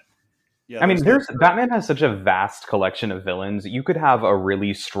would do it. Yeah, I mean, Batman has such a vast collection of villains. You could have a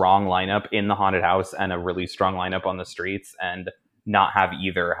really strong lineup in the haunted house and a really strong lineup on the streets and not have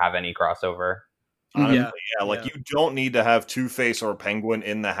either have any crossover. Honestly, you don't need to have Two-Face or Penguin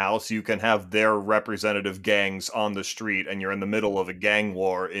in the house. You can have their representative gangs on the street, and you're in the middle of a gang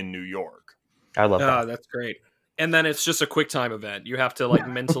war in New York. I love that. That's great. And then it's just a quick time event. You have to like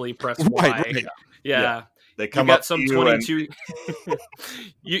mentally press Y. Right. Yeah. They come up to you 22.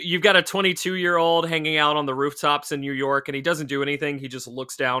 You've got a 22-year-old hanging out on the rooftops in New York, and he doesn't do anything. He just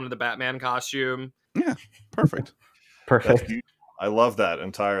looks down at the Batman costume. Yeah, perfect. I love that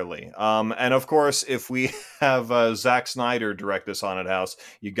entirely. And of course, if we have Zack Snyder direct this haunted house,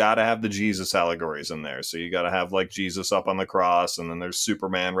 you got to have the Jesus allegories in there. So you got to have like Jesus up on the cross, and then there's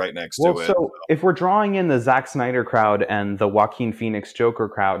Superman right next to it. So if we're drawing in the Zack Snyder crowd and the Joaquin Phoenix Joker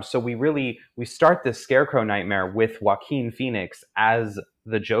crowd, so we start this Scarecrow nightmare with Joaquin Phoenix as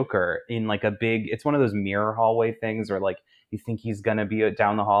the Joker in like a big, it's one of those mirror hallway things where like you think he's going to be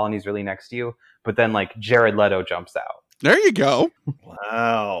down the hall and he's really next to you, but then like Jared Leto jumps out. There you go.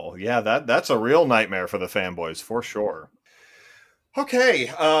 Wow. Yeah, that's a real nightmare for the fanboys, for sure.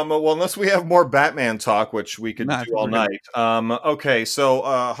 Okay. Well, unless we have more Batman talk, which we could do all night. Okay, so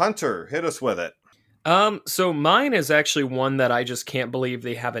Hunter, hit us with it. So mine is actually one that I just can't believe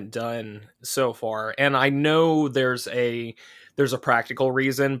they haven't done so far. And I know there's a practical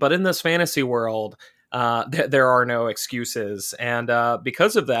reason, but in this fantasy world, there are no excuses. And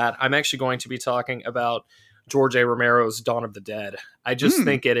because of that, I'm actually going to be talking about George A. Romero's Dawn of the Dead. I just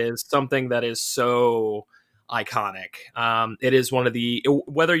think it is something that is so iconic. It is one of the,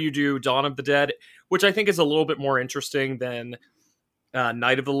 whether you do Dawn of the Dead, which I think is a little bit more interesting than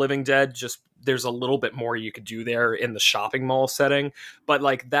Night of the Living Dead, just there's a little bit more you could do there in the shopping mall setting. But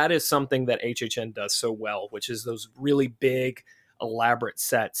like that is something that HHN does so well, which is those really big, elaborate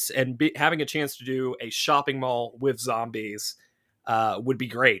sets. And having a chance to do a shopping mall with zombies would be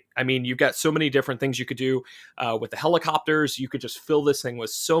great. I mean, you've got so many different things you could do with the helicopters. You could just fill this thing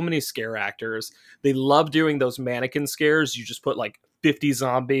with so many scare actors. They love doing those mannequin scares. You just put like 50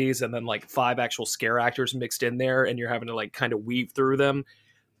 zombies and then like 5 actual scare actors mixed in there, and you're having to like kind of weave through them.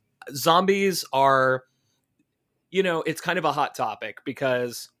 Zombies are, you know, it's kind of a hot topic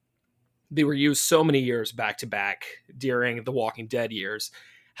because they were used so many years back to back during the Walking Dead years.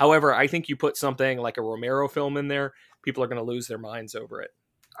 However, I think you put something like a Romero film in there, people are going to lose their minds over it.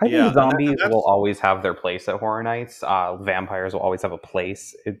 I think zombies will always have their place at Horror Nights. Vampires will always have a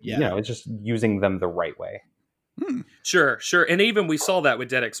place. You know, it's just using them the right way. Sure. And even we saw that with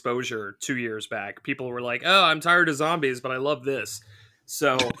Dead Exposure 2 years back. People were like, oh, I'm tired of zombies, but I love this.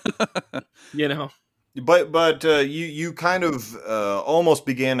 So, you know. But you kind of almost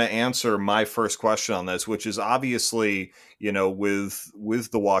began to answer my first question on this, which is obviously, you know, with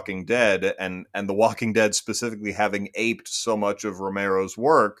The Walking Dead and The Walking Dead specifically having aped so much of Romero's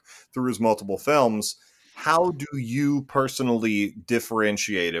work through his multiple films, how do you personally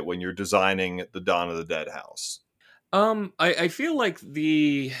differentiate it when you're designing the Dawn of the Dead house? I feel like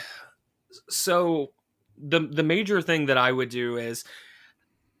the major thing that I would do is,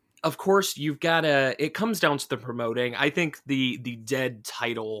 of course, you've got to, it comes down to the promoting. I think the Dead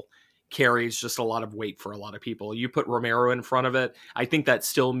title carries just a lot of weight for a lot of people. You put Romero in front of it, I think that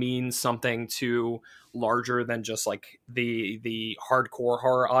still means something to larger than just like the hardcore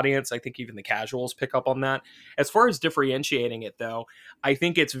horror audience. I think even the casuals pick up on that. As far as differentiating it, though, I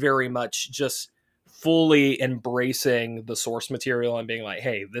think it's very much just fully embracing the source material and being like,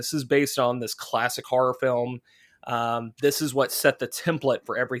 hey, this is based on this classic horror film. This is what set the template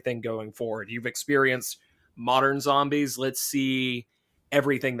for everything going forward. You've experienced modern zombies. Let's see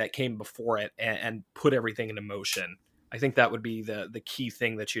everything that came before it and put everything into motion. I think that would be the key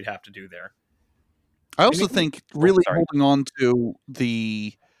thing that you'd have to do there. I also think really holding on to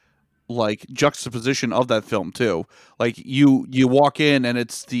the like juxtaposition of that film too. Like you walk in and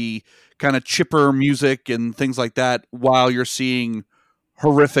it's the kind of chipper music and things like that while you're seeing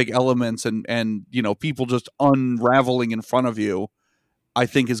horrific elements and you know, people just unraveling in front of you, I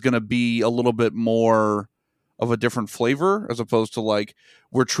think is going to be a little bit more of a different flavor as opposed to like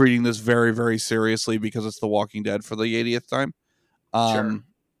we're treating this very, very seriously because it's The Walking Dead for the 80th time. Sure.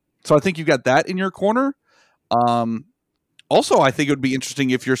 So I think you've got that in your corner. Also, I think it would be interesting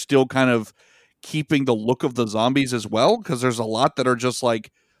if you're still kind of keeping the look of the zombies as well, because there's a lot that are just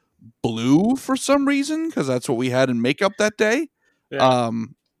like blue for some reason, because that's what we had in makeup that day. Yeah.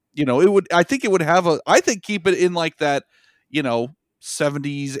 You know, I think keep it in like that, you know,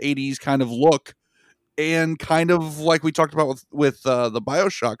 70s, 80s kind of look, and kind of like we talked about with the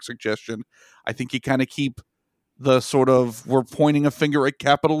BioShock suggestion. I think you kind of keep the sort of we're pointing a finger at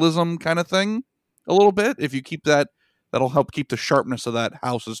capitalism kind of thing a little bit. If you keep that, that'll help keep the sharpness of that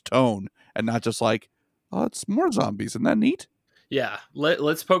house's tone and not just like, oh, it's more zombies. Isn't that neat? Yeah,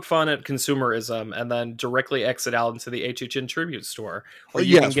 let's poke fun at consumerism and then directly exit out into the HHN tribute store where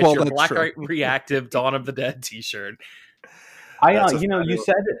you can get your Black Reactive Dawn of the Dead t-shirt. You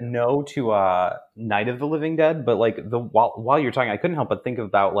said no to Night of the Living Dead, but like while you're talking, I couldn't help but think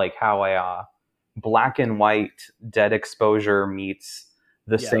about like how a black and white Dead Exposure meets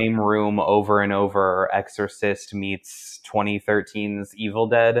the same room over and over, Exorcist meets 2013's Evil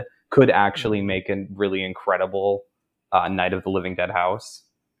Dead could actually make a really incredible Night of the Living Dead house.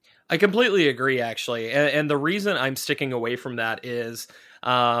 I completely agree, actually. And the reason I'm sticking away from that is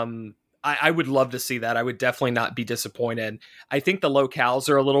I would love to see that. I would definitely not be disappointed. I think the locales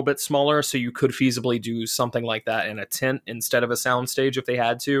are a little bit smaller, so you could feasibly do something like that in a tent instead of a soundstage if they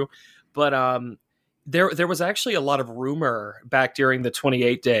had to. But there was actually a lot of rumor back during the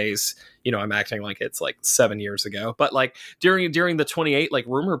 28 days. You know, I'm acting like it's like 7 years ago, but like during the 28 like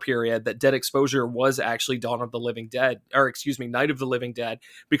rumor period that Dead Exposure was actually Dawn of the Living Dead, or excuse me, Night of the Living Dead,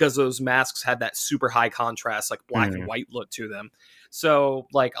 because those masks had that super high contrast, like black and white look to them. So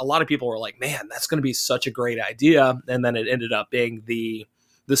like a lot of people were like, man, that's going to be such a great idea. And then it ended up being the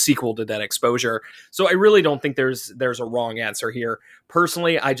the sequel to Dead Exposure. So I really don't think there's a wrong answer here.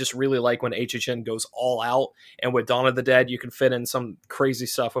 Personally, I just really like when HHN goes all out, and with Dawn of the Dead, you can fit in some crazy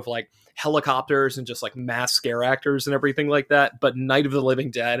stuff with like helicopters and just like mass scare actors and everything like that. But Night of the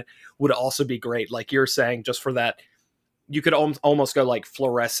Living Dead would also be great, like you're saying, just for that. You could almost go like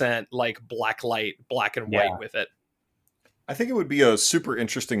fluorescent, like black light, black and white with it. I think it would be a super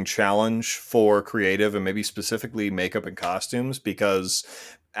interesting challenge for creative and maybe specifically makeup and costumes, because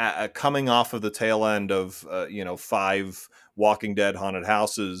coming off of the tail end of 5 Walking Dead haunted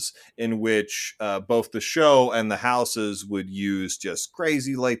houses, in which both the show and the houses would use just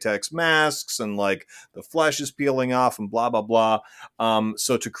crazy latex masks and like the flesh is peeling off and blah blah blah.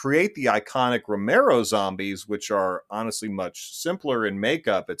 So to create the iconic Romero zombies, which are honestly much simpler in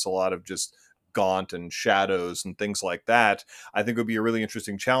makeup, it's a lot of just gaunt and shadows and things like that, I think would be a really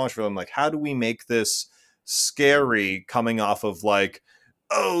interesting challenge for them. Like, how do we make this scary coming off of like,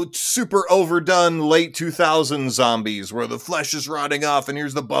 super overdone late 2000s zombies where the flesh is rotting off and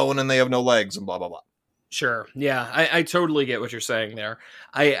here's the bone and they have no legs and blah blah blah. Sure. Yeah, I totally get what you're saying there.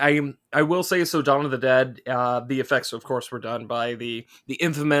 I will say, so Dawn of the Dead, the effects, of course, were done by the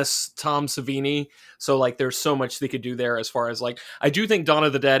infamous Tom Savini. So, like, there's so much they could do there as far as, like, I do think Dawn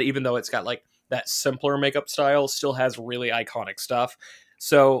of the Dead, even though it's got, like, that simpler makeup style, still has really iconic stuff.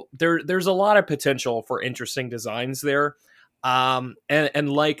 So there's a lot of potential for interesting designs there. And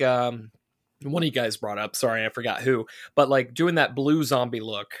like one of you guys brought up, sorry, I forgot who, but like doing that blue zombie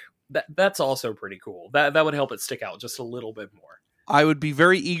look, that's also pretty cool. That would help it stick out just a little bit more. I would be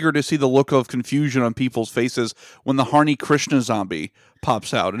very eager to see the look of confusion on people's faces when the Harney Krishna zombie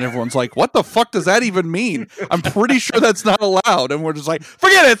pops out and everyone's like, what the fuck does that even mean? I'm pretty sure that's not allowed. And we're just like,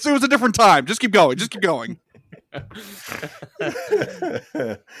 forget it. It was a different time. Just keep going. Just keep going.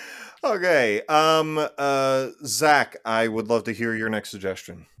 Okay. Zach, I would love to hear your next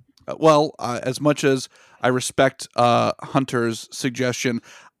suggestion. As much as I respect Hunter's suggestion,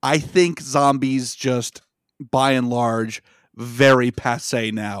 I think zombies just, by and large, very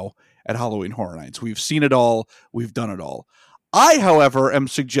passé now at Halloween Horror Nights. We've seen it all. We've done it all. I, however, am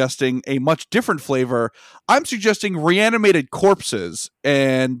suggesting a much different flavor. I'm suggesting reanimated corpses.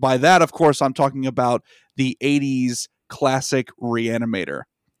 And by that, of course, I'm talking about the 80s classic Reanimator.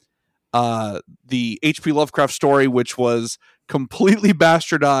 The H.P. Lovecraft story, which was completely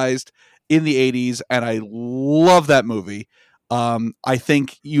bastardized in the 80s, and I love that movie. I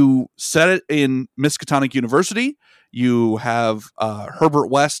think you set it in Miskatonic University. You have Herbert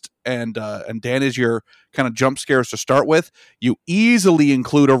West and Dan as your kind of jump scares to start with. You easily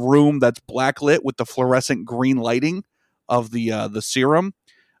include a room that's blacklit with the fluorescent green lighting of the serum.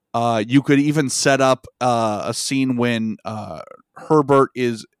 You could even set up a scene when Herbert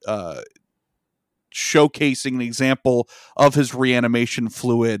is showcasing an example of his reanimation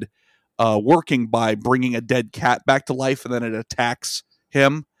fluid working by bringing a dead cat back to life, and then it attacks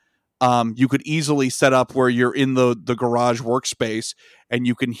him. You could easily set up where you're in the garage workspace and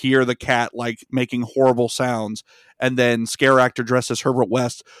you can hear the cat like making horrible sounds, and then scare actor dressed as Herbert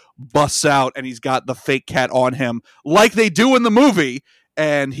West busts out and he's got the fake cat on him like they do in the movie,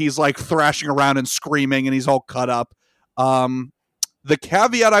 and he's like thrashing around and screaming and he's all cut up. The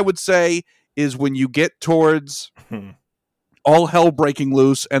caveat I would say is when you get towards all hell breaking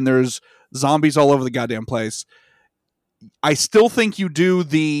loose and there's zombies all over the goddamn place, I still think you do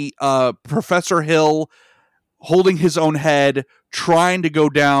the Professor Hill holding his own head, trying to go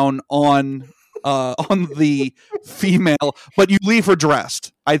down on the female, but you leave her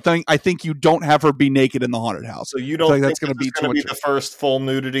dressed. I think you don't have her be naked in the haunted house. So you don't think that's going to be the first full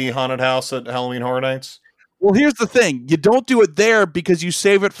nudity haunted house at Halloween Horror Nights? Well, here's the thing. You don't do it there because you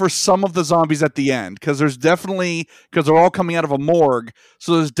save it for some of the zombies at the end, because they're all coming out of a morgue.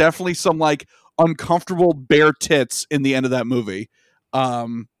 So there's definitely some like uncomfortable bare tits in the end of that movie.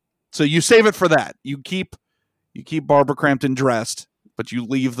 So you save it for that. You keep Barbara Crampton dressed, but you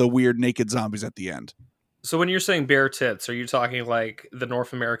leave the weird naked zombies at the end. So when you're saying bare tits, are you talking like the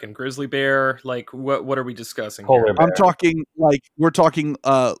North American grizzly bear? Like what are we discussing here? I'm talking like we're talking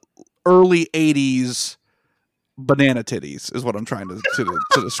early 80s banana titties is what I'm trying to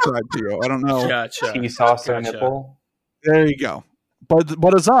describe to you. I don't know. Gotcha. Tea sauce or nipple. There you go.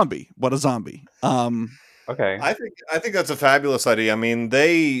 But a zombie. What a zombie. Okay. I think that's a fabulous idea. I mean,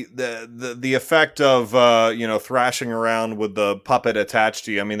 the effect of thrashing around with the puppet attached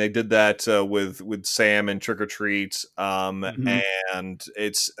to you. I mean, they did that with Sam in Trick or Treat, and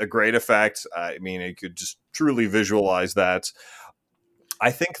it's a great effect. I mean, you could just truly visualize that.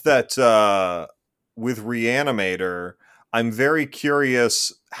 I think that with Reanimator, I'm very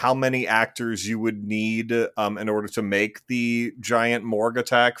curious how many actors you would need in order to make the giant Morg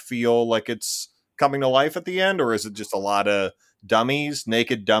attack feel like it's coming to life at the end, or is it just a lot of dummies,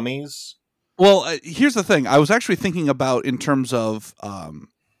 naked dummies? Well, here's the thing. I was actually thinking about in terms of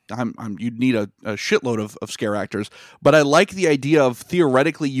you'd need a shitload of scare actors, but I like the idea of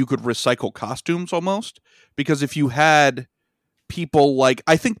theoretically you could recycle costumes almost, because if you had people like,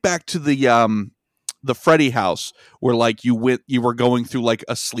 I think back to the Freddy house where like you were going through like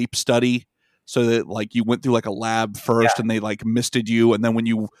a sleep study, so that like you went through like a lab first and they like misted you, and then when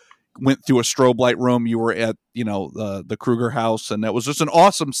you went through a strobe light room you were at the Kruger house, and that was just an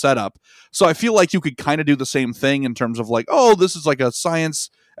awesome setup. So I feel like you could kind of do the same thing in terms of like, oh, this is like a science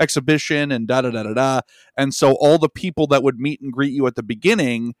exhibition and da da da da da, and so all the people that would meet and greet you at the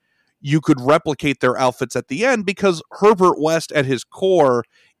beginning, you could replicate their outfits at the end, because Herbert West at his core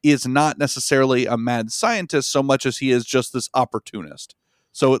is not necessarily a mad scientist so much as he is just this opportunist.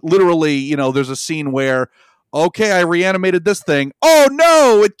 So it literally, there's a scene where, okay, I reanimated this thing. Oh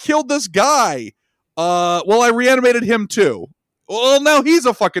no, it killed this guy. Well, I reanimated him too. Well, now he's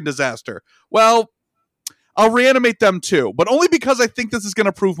a fucking disaster. Well, I'll reanimate them too, but only because I think this is going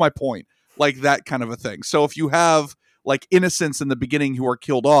to prove my point. Like that kind of a thing. So if you have like innocents in the beginning who are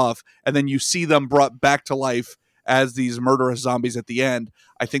killed off, and then you see them brought back to life as these murderous zombies at the end,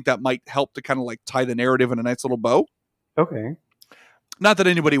 I think that might help to kind of like tie the narrative in a nice little bow. Okay. Not that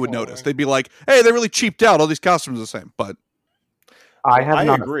anybody would notice. They'd be like, hey, they really cheaped out. All these costumes are the same. But I have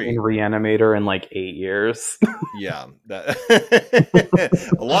not seen Reanimator in like 8 years. Yeah. A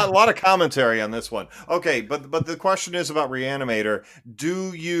lot of commentary on this one. Okay, but the question is about Reanimator.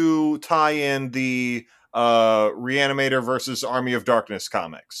 Do you tie in the Reanimator versus Army of Darkness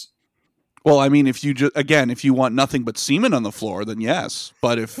comics? Well, I mean, if you want nothing but semen on the floor, then yes.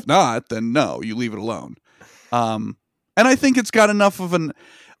 But if not, then no, you leave it alone. And I think it's got enough of an...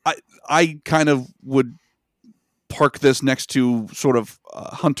 I kind of would park this next to sort of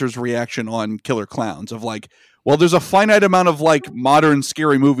Hunter's reaction on Killer Clowns of like, well, there's a finite amount of like modern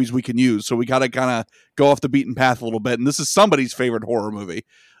scary movies we can use, so we got to kind of go off the beaten path a little bit. And this is somebody's favorite horror movie.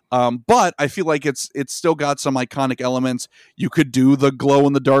 But I feel like it's still got some iconic elements. You could do the glow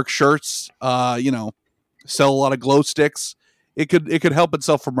in the dark shirts, sell a lot of glow sticks. It could help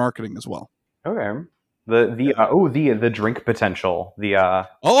itself for marketing as well. Okay. The drink potential.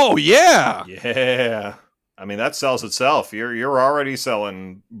 Oh yeah. Yeah. I mean, that sells itself. You're already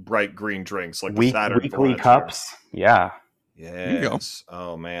selling bright green drinks like the Saturn weekly cups. Yeah. Yes.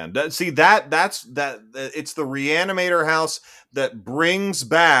 Oh man. That's it's the Reanimator house that brings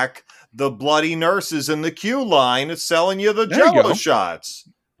back the bloody nurses in the queue line. It's selling you the Jello shots.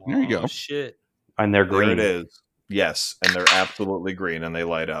 There you go. Shit. And they're green. There it is. Yes, and they're absolutely green and they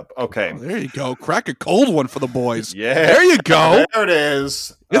light up. Okay. Oh, there you go. Crack a cold one for the boys. Yeah. There you go. There it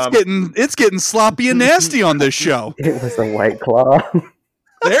is. It's getting sloppy and nasty on this show. It was a White Claw.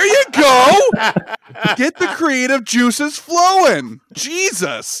 There you go. Get the creative juices flowing.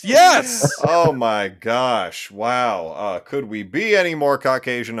 Jesus. Yes. Oh my gosh. Wow. Could we be any more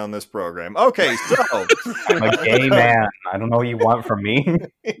Caucasian on this program? Okay, so I'm a gay man. I don't know what you want from me.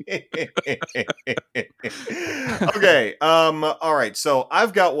 Okay. All right. So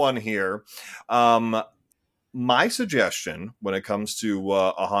I've got one here. My suggestion when it comes to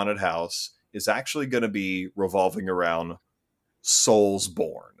a haunted house is actually going to be revolving around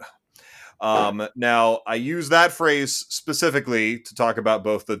Soulsborne. Now, I use that phrase specifically to talk about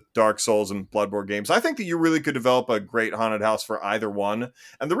both the Dark Souls and Bloodborne games. I think that you really could develop a great haunted house for either one.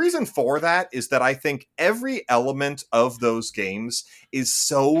 And the reason for that is that I think every element of those games is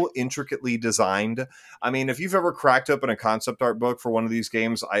so intricately designed. I mean, if you've ever cracked open a concept art book for one of these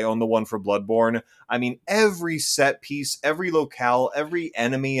games, I own the one for Bloodborne. I mean, every set piece, every locale, every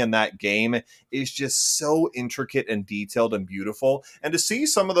enemy in that game is just so intricate and detailed and beautiful. And to see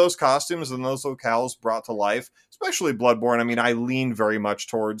some of those costumes and those locales brought to life, especially Bloodborne, I mean, I lean very much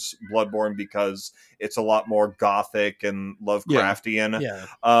towards Bloodborne because it's a lot more gothic and Lovecraftian. Yeah.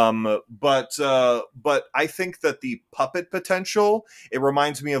 But I think that the puppet potential, it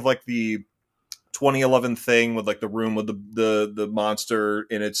reminds me of like the 2011 Thing with like the room with the monster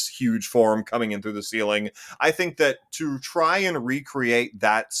in its huge form coming in through the ceiling. I think that to try and recreate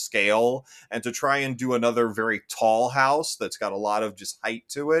that scale and to try and do another very tall house that's got a lot of just height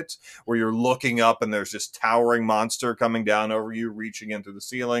to it, where you're looking up and there's this towering monster coming down over you, reaching into the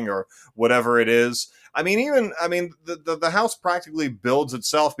ceiling or whatever it is. The house practically builds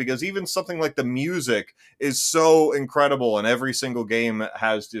itself, because even something like the music is so incredible, and every single game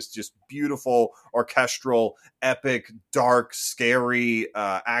has just beautiful orchestral, epic, dark, scary,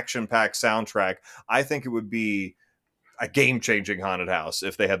 action-packed soundtrack. I think it would be a game-changing haunted house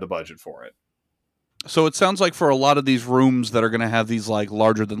if they had the budget for it. So it sounds like for a lot of these rooms that are going to have these like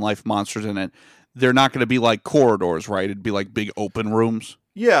larger than life monsters in it, they're not going to be like corridors, right? It'd be like big open rooms.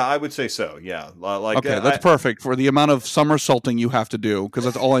 Yeah, I would say so. Yeah, like okay, that's perfect for the amount of somersaulting you have to do, because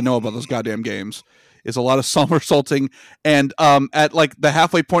that's all I know about those goddamn games is a lot of somersaulting. And at like the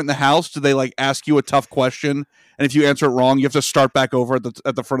halfway point in the house, do they like ask you a tough question? And if you answer it wrong, you have to start back over at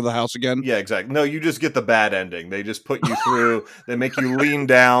the front of the house again? Yeah, exactly. No, you just get the bad ending. They just put you through, they make you lean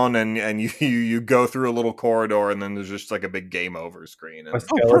down and you go through a little corridor, and then there's just like a big game over screen. And a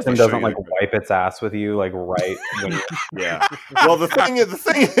skeleton doesn't like wipe its ass with you like right when you... Yeah. Well, the thing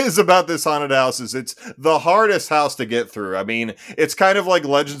is about this haunted house is it's the hardest house to get through. I mean, it's kind of like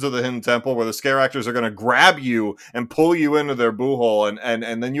Legends of the Hidden Temple, where the scare actors are going to grab you and pull you into their boo hole,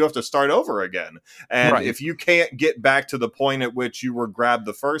 and then you have to start over again. And if you can't get back to the point at which you were grabbed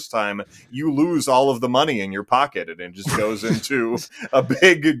the first time, you lose all of the money in your pocket, and it just goes into a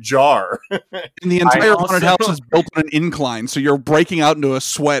big jar. And the entire haunted house is built on an incline, so you're breaking out into a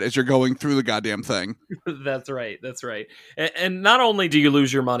sweat as you're going through the goddamn thing. That's right. And not only do you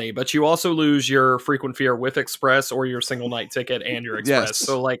lose your money, but you also lose your frequent fear with Express or your single night ticket and your Express.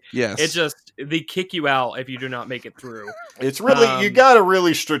 Yes. So they kick you out if you do not make it through. It's really, you got to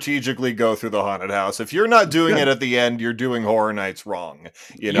really strategically go through the haunted house. If you're not doing it at the end, you're doing Horror Nights wrong.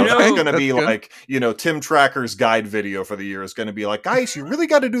 It's going to be good. Like, Tim Tracker's guide video for the year is going to be like, guys, you really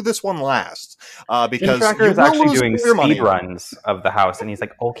got to do this one last. Because Tim Tracker is actually doing speed runs of the house, and he's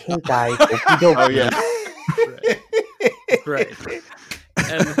like, okay, guys, oh, yeah. Right.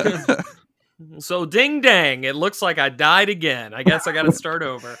 And so ding dang, it looks like I died again. I guess I got to start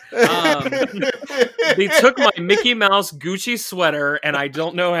over. They took my Mickey Mouse Gucci sweater, and I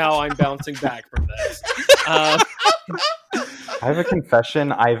don't know how I'm bouncing back from this. I have a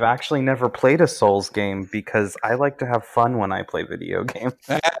confession. I've actually never played a Souls game because I like to have fun when I play video games.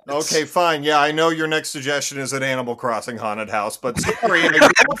 Okay, fine. Yeah, I know your next suggestion is an Animal Crossing haunted house, but sorry, I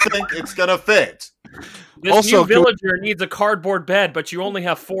don't think it's going to fit. This new villager needs a cardboard bed, but you only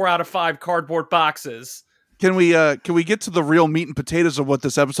have 4 out of 5 cardboard boxes. Can we get to the real meat and potatoes of what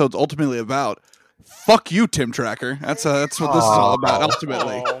this episode's ultimately about? Fuck you, Tim Tracker. That's what this is all about.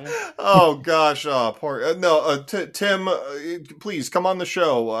 Ultimately. Oh gosh, poor Tim. Please come on the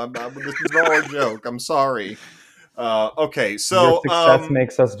show. This is all a joke. I'm sorry. Okay, so your success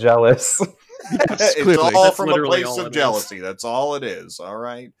makes us jealous. Yes, it's all from a place of jealousy. That's all it is. All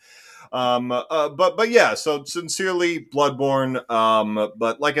right. But yeah, so sincerely Bloodborne,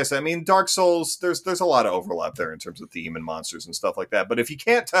 but like I said, I mean, Dark Souls, there's a lot of overlap there in terms of theme and monsters and stuff like that. But if you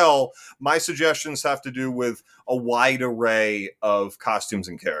can't tell, my suggestions have to do with a wide array of costumes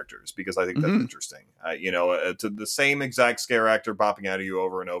and characters, because I think that's interesting. To the same exact scare actor popping out of you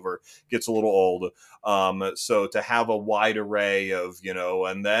over and over gets a little old. So to have a wide array of,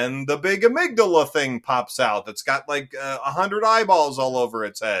 and then the big amygdala thing pops out that's got like 100 eyeballs all over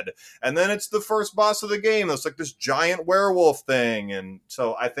its head. And then it's the first boss of the game that's like this giant werewolf thing. And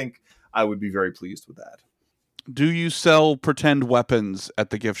so I think I would be very pleased with that. Do you sell pretend weapons at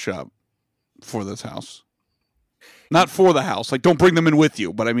the gift shop for this house? Not for the house. Like, don't bring them in with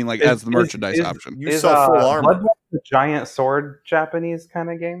you, but I mean, like, as the merchandise option. You sell full armor. Bloodborne the giant sword Japanese kind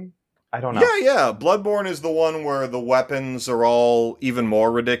of game? I don't know. Yeah. Bloodborne is the one where the weapons are all even more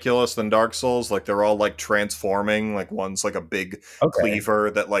ridiculous than Dark Souls. Like, they're all, like, transforming. Like, one's, like, a big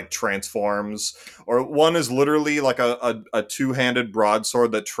cleaver that, like, transforms. Or one is literally, like, a two-handed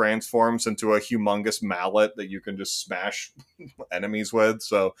broadsword that transforms into a humongous mallet that you can just smash enemies with.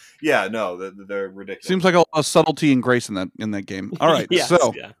 So, yeah, no, they're ridiculous. Seems like a subtlety and grace in that game. All right,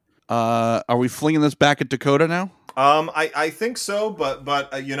 are we flinging this back at Dakota now? I think so, but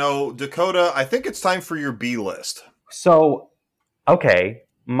Dakota, I think it's time for your B list. So, okay,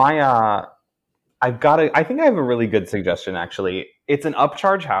 I think I have a really good suggestion, actually. It's an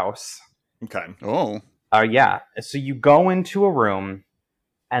upcharge house. Okay. Oh. Yeah. So you go into a room,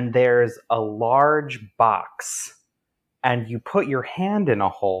 and there's a large box, and you put your hand in a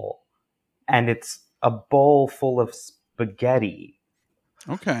hole, and it's a bowl full of spaghetti.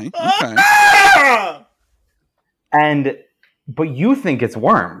 Okay. But you think it's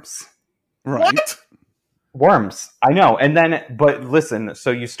worms. Right. What? Worms. I know. But listen,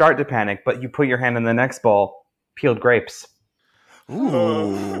 so you start to panic, but you put your hand in the next bowl, peeled grapes.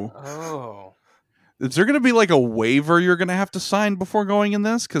 Ooh. Oh. Is there going to be like a waiver you're going to have to sign before going in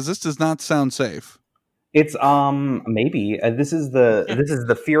this? Because this does not sound safe. It's maybe this is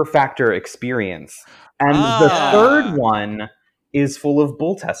the Fear Factor experience, and the third one is full of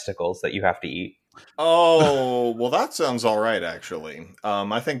bull testicles that you have to eat. Oh, well, that sounds all right, actually.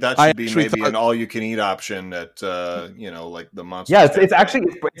 I think that should be maybe an all-you-can-eat option at, like the Monster. Yeah, it's actually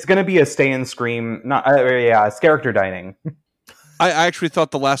it's going to be a stay and scream, it's character dining. I actually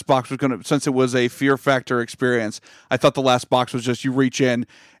thought the last box was going to, since it was a Fear Factor experience, I thought the last box was just you reach in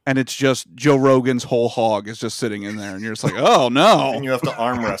and it's just Joe Rogan's whole hog is just sitting in there, and you're just like, oh no, and you have to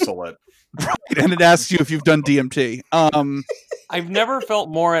arm wrestle it. Right, and it asks you if you've done DMT. I've never felt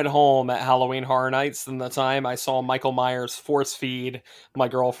more at home at Halloween Horror Nights than the time I saw Michael Myers force feed my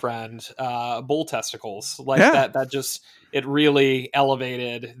girlfriend bull testicles. That just, it really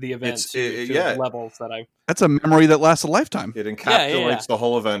elevated the event to the levels that I... That's a memory that lasts a lifetime. It encapsulates the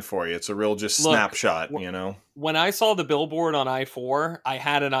whole event for you. It's a real snapshot, When I saw the billboard on I-4, I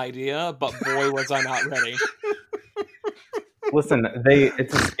had an idea, but boy, was I not ready. Listen,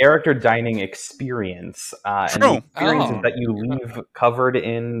 it's a character dining experience. And the experience is that you leave covered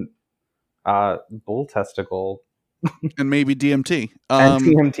in bull testicle. And maybe DMT. And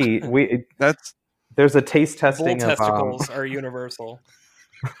DMT. There's a taste testing. Bull testicles are universal.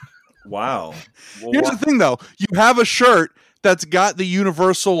 Wow. Well, here's the thing, though. You have a shirt that's got the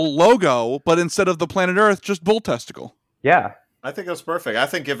Universal logo, but instead of the planet Earth, just bull testicle. Yeah. I think that's perfect. I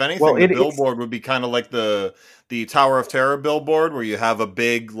think if anything, the billboard would be kind of like the Tower of Terror billboard, where you have a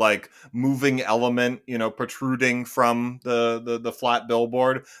big moving element, protruding from the flat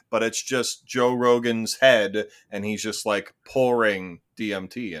billboard, but it's just Joe Rogan's head, and he's just pouring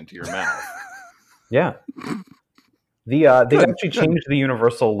DMT into your mouth. Yeah. They've actually changed the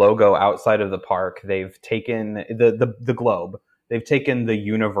Universal logo outside of the park. They've taken the globe. They've taken the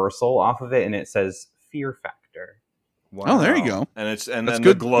Universal off of it, and it says Fear Factor. Wow. Oh, there you go. And then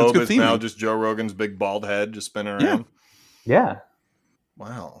the globe is now just Joe Rogan's big bald head just spinning around. Yeah.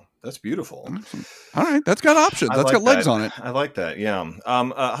 Wow. That's beautiful. All right. That's got options. That's got legs on it. I like that. Yeah.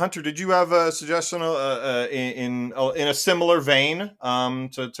 Hunter, did you have a suggestion in a similar vein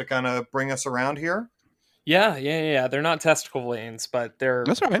to kind of bring us around here? Yeah. They're not testicle veins, but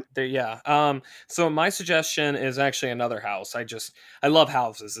that's all right. So my suggestion is actually another house. I love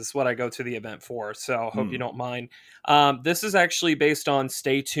houses. This is what I go to the event for. So hope you don't mind. This is actually based on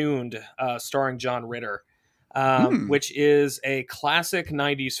Stay Tuned, starring John Ritter, which is a classic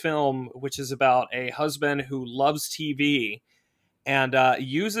 90s film, which is about a husband who loves TV and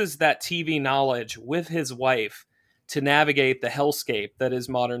uses that TV knowledge with his wife to navigate the hellscape that is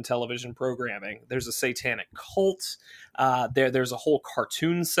modern television programming. There's a satanic cult. There's a whole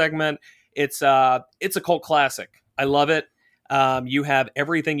cartoon segment. It's a cult classic. I love it. You have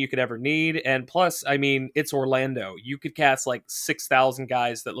everything you could ever need. And plus, it's Orlando. You could cast 6,000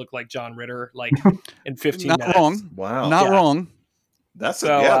 guys that look like John Ritter, in 15 minutes. Not wrong. Wow. Not wrong. That's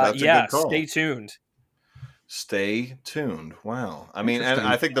a good call. Stay tuned. Stay tuned. Wow. And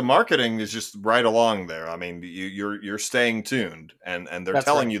I think the marketing is just right along there. You're staying tuned, and they're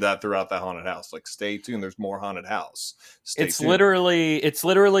telling you that throughout the haunted house. Stay tuned. There's more haunted house. It's literally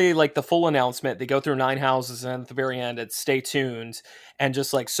the full announcement. They go through 9 houses, and at the very end, it's stay tuned. And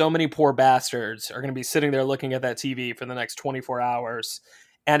just so many poor bastards are going to be sitting there looking at that TV for the next 24 hours.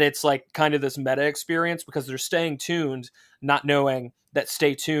 And it's kind of this meta experience because they're staying tuned, not knowing that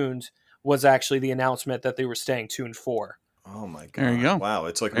stay tuned was actually the announcement that they were staying tuned for. Oh my god! There you go. Wow,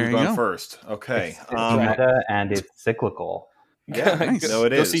 it's like who's gone first. Okay, it's meta and it's cyclical. Yeah, nice. No,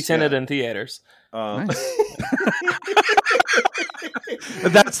 it is. Go see Tenet in theaters. Nice.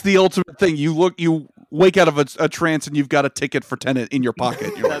 That's the ultimate thing. You wake out of a trance and you've got a ticket for Tenet in your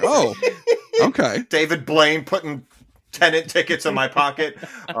pocket. You're like, oh, okay. David Blaine putting Tenet tickets in my pocket.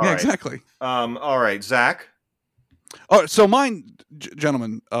 All right. Exactly. All right, Zach. Oh, so mine,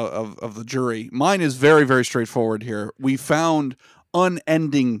 gentlemen of the jury, mine is very, very straightforward here. We found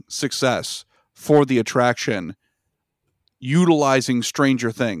unending success for the attraction utilizing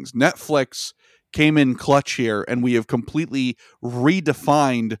Stranger Things. Netflix came in clutch here, and we have completely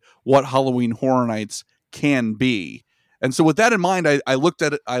redefined what Halloween Horror Nights can be. And so with that in mind, I looked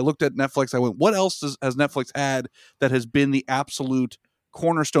at Netflix. I went, what else has Netflix had that has been the absolute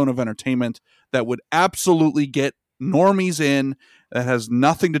cornerstone of entertainment that would absolutely get normies in, that has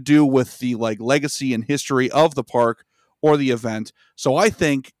nothing to do with the legacy and history of the park or the event? So I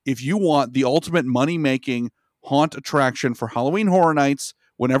think if you want the ultimate money-making haunt attraction for Halloween Horror Nights,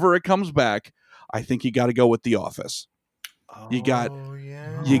 whenever it comes back, I think you got to go with The Office. You got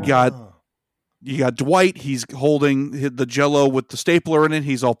Dwight. He's holding the Jell-O with the stapler in it.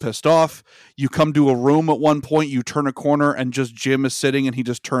 He's all pissed off. You come to a room at one point, you turn a corner, and just Jim is sitting, and he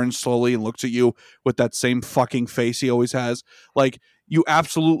just turns slowly and looks at you with that same fucking face he always has. you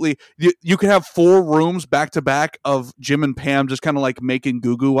absolutely you could have 4 rooms back to back of Jim and Pam just kind of like making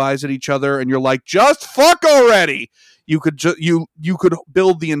goo eyes at each other, and you're like, just fuck already. You could you could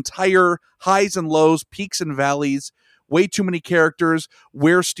build the entire highs and lows, peaks and valleys. Way too many characters.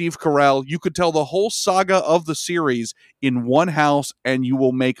 Where's Steve Carell? You could tell the whole saga of the series in one house, and you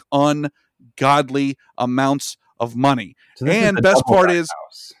will make ungodly amounts of money. So and best part is,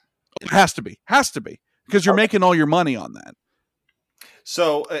 it has to be, because you're making all your money on that.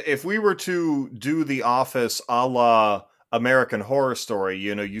 So if we were to do The Office a la American Horror Story,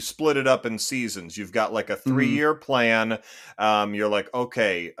 you split it up in seasons. You've got like a 3-year plan. You're like,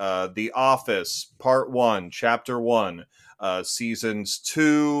 okay, The Office Part 1, Chapter 1, seasons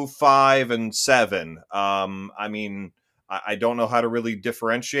 2, 5, and 7. I mean, I don't know how to really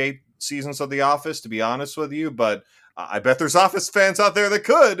differentiate seasons of The Office, to be honest with you, but I bet there's Office fans out there that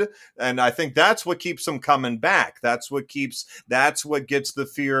could, and I think that's what keeps them coming back. That's what gets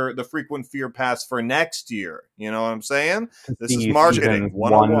the frequent fear pass for next year. You know what I'm saying? This is marketing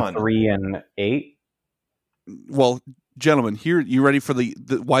 101. 1, 3, and 8. Well, gentlemen, here you ready for the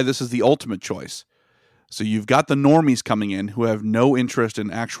why this is the ultimate choice? So you've got the normies coming in who have no interest in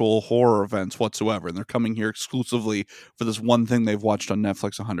actual horror events whatsoever, and they're coming here exclusively for this one thing they've watched on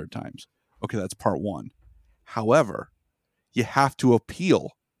Netflix 100 times. Okay, that's part 1. However, you have to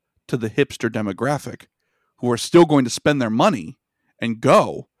appeal to the hipster demographic who are still going to spend their money and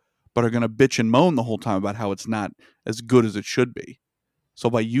go, but are going to bitch and moan the whole time about how it's not as good as it should be. So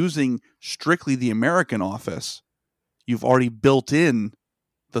by using strictly the American Office, you've already built in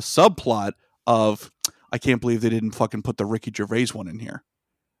the subplot of, I can't believe they didn't fucking put the Ricky Gervais one in here.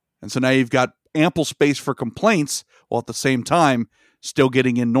 And so now you've got ample space for complaints, while at the same time still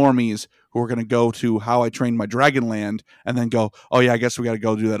getting in normies who are going to go to How I Trained My Dragon Land and then go, oh yeah, I guess we got to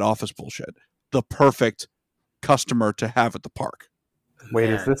go do that Office bullshit. The perfect customer to have at the park. Wait,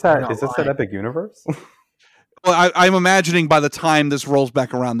 is this at Epic Universe? Well, I'm imagining by the time this rolls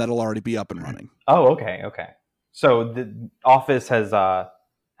back around, that'll already be up and running. Oh, okay. So the Office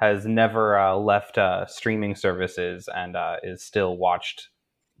has never left streaming services and is still watched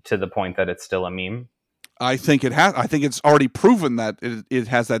to the point that it's still a meme. I think it has. I think it's already proven that it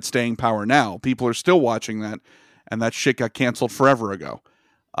has that staying power now. People are still watching that, and that shit got canceled forever ago.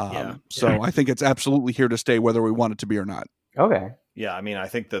 So I think it's absolutely here to stay, whether we want it to be or not. Okay. Yeah, I mean, I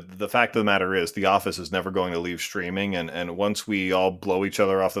think that the fact of the matter is The Office is never going to leave streaming, and once we all blow each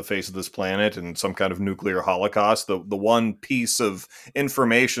other off the face of this planet in some kind of nuclear holocaust, the one piece of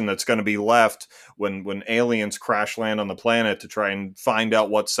information that's going to be left when aliens crash land on the planet to try and find out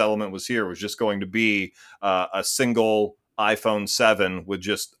what settlement was here was just going to be a single iPhone 7 with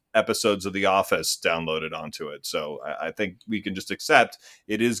just episodes of The Office downloaded onto it. So I think we can just accept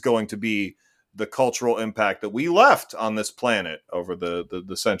it is going to be the cultural impact that we left on this planet over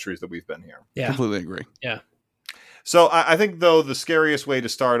the centuries that we've been here. Yeah, completely agree. Yeah. So I think, though, the scariest way to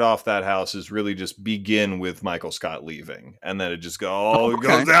start off that house is really just begin with Michael Scott leaving, and then it just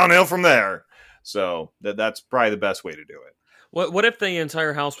goes downhill from there. So that's probably the best way to do it. What if the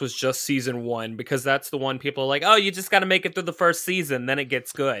entire house was just season 1? Because that's the one people are like, oh, you just got to make it through the first season, then it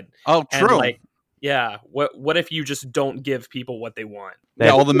gets good. Oh, true. And yeah. What if you just don't give people what they want?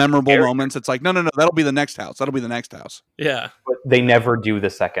 Yeah, all the memorable moments. It's like, no, that'll be the next house. That'll be the next house. Yeah. But they never do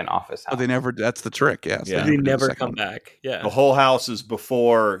the second Office house. But they never, that's the trick, yeah. So they never come back. Yeah. The whole house is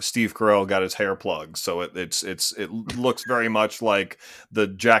before Steve Carell got his hair plugged. So it looks very much like the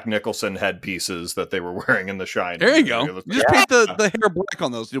Jack Nicholson headpieces that they were wearing in The Shining. There you go. You just paint the hair black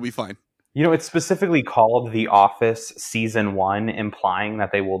on those. You'll be fine. It's specifically called The Office Season 1, implying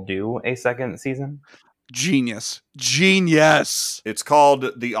that they will do a second season. Genius. It's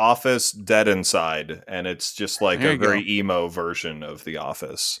called The Office Dead Inside, and it's just like a very emo version of The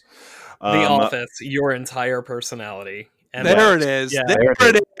Office. The Office, your entire personality. And there it is. Yeah. There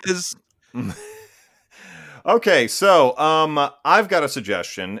it is. Okay, so I've got a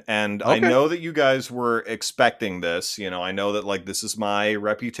suggestion, and I know that you guys were expecting this. I know that this is my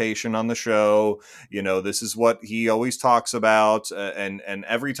reputation on the show. This is what he always talks about, and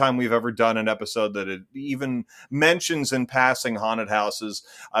every time we've ever done an episode that it even mentions in passing haunted houses,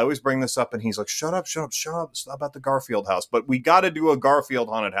 I always bring this up, and he's like, "Shut up! It's not about the Garfield house." But we got to do a Garfield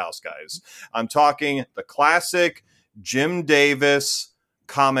haunted house, guys. I'm talking the classic Jim Davis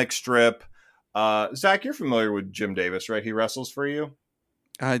comic strip. Zach, you're familiar with Jim Davis, right? He wrestles for you.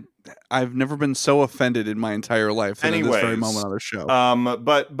 I've never been so offended in my entire life than at this very moment on the show.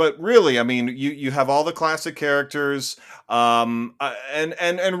 But really, I mean, you have all the classic characters. And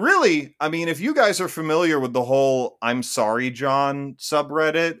really, I mean, if you guys are familiar with the whole "I'm Sorry, John"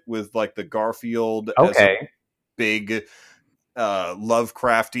 subreddit with the Garfield as a big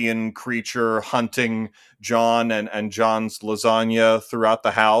Lovecraftian creature hunting John and John's lasagna throughout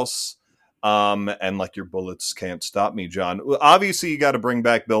the house. And like, your bullets can't stop me, John. Obviously, you got to bring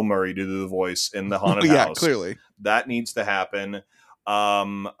back Bill Murray to do the voice in the haunted house. Yeah, clearly that needs to happen.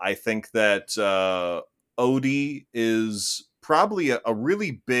 I think that Odie is probably a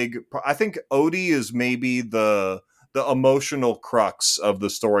really big. I think Odie is maybe the emotional crux of the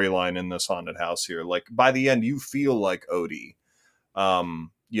storyline in this haunted house here. Like, by the end, you feel like Odie.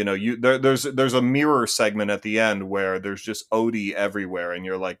 There's a mirror segment at the end where there's just Odie everywhere, and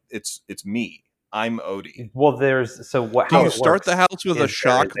you're like, it's me. I'm Odie. Well, there's so what? Do you start the house with a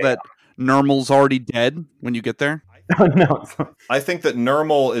shock that Nermal's already dead when you get there? No, I think that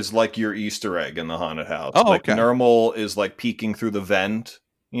Nermal is like your Easter egg in the haunted house. Oh, like, okay. Nermal is like peeking through the vent,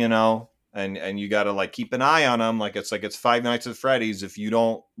 and you got to like keep an eye on him. Like it's Five Nights at Freddy's. If you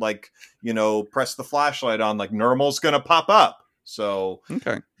don't press the flashlight on, like, Nermal's gonna pop up. So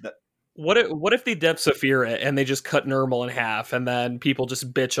okay. What if they depth Saphira it and they just cut Nermal in half, and then people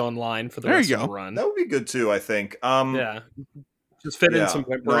just bitch online for the rest of the run? That would be good too, I think. Yeah, just fit in some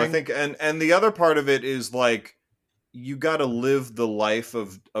whimpering. No, I think, and the other part of it is like, you got to live the life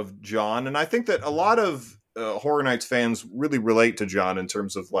of John, and I think that a lot of Horror Nights fans really relate to John in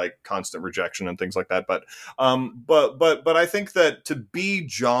terms of like constant rejection and things like that. But I think that to be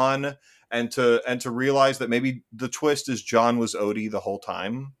John and to realize that maybe the twist is John was Odie the whole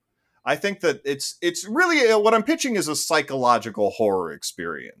time. I think that it's really what I'm pitching is a psychological horror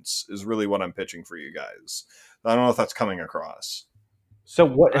experience is really what I'm pitching for you guys. I don't know if that's coming across. So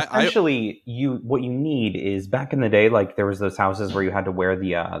what essentially what you need is, back in the day, like, there was those houses where you had to wear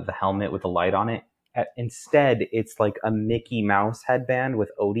the helmet with the light on it. Instead, it's like a Mickey Mouse headband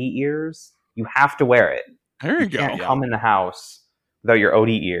with Odie ears. You have to wear it. There you go. Can't come in the house without your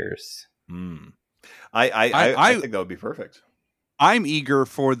Odie ears. I think that would be perfect. I'm eager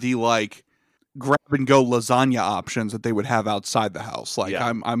for the like grab and go lasagna options that they would have outside the house. Like,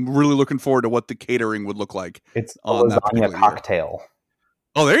 I'm really looking forward to what the catering would look like. It's a lasagna cocktail. Year.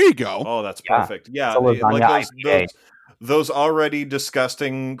 Oh, there you go. Oh, that's perfect. Yeah, like those already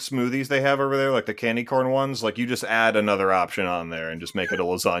disgusting smoothies they have over there, like the candy corn ones. Like, you just add another option on there and just make it a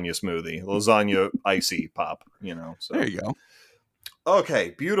lasagna smoothie, lasagna icy pop. So there you go.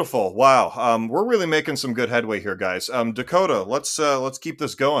 Okay, beautiful. Wow, we're really making some good headway here, guys. Dakota, let's keep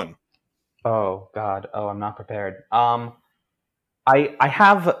this going. Oh God. Oh, I'm not prepared. I'm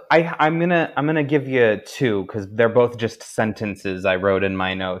gonna give you two because they're both just sentences I wrote in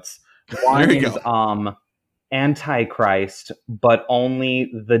my notes. One is Antichrist, but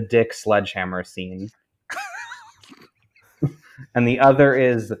only the Dick Sledgehammer scene. And the other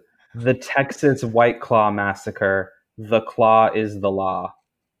is the Texas White Claw Massacre. The claw is the law.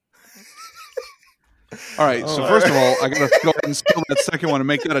 All right, so first of all, I gotta go ahead and steal that second one and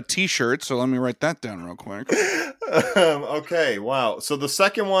make that a t-shirt, so let me write that down real quick. Okay, wow. So the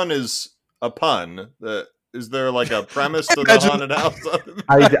second one is a pun. Is there like a premise to the haunted house?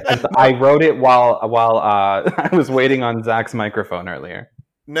 I wrote it while I was waiting on Zach's microphone earlier.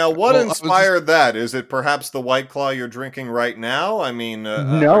 Now, what inspired that? Is it perhaps the White Claw you're drinking right now? I mean,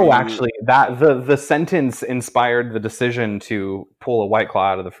 no, actually, that the sentence inspired the decision to pull a White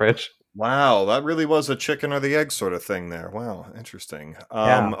Claw out of the fridge. Wow, that really was a chicken or the egg sort of thing there. Wow, interesting.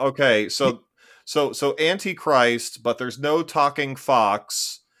 Okay, so Antichrist, but there's no talking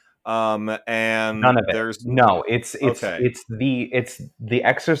fox. And none of it. It's the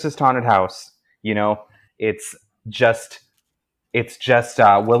Exorcist haunted house. It's just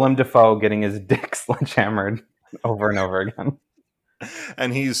Willem Dafoe getting his dick sledgehammered over and over again.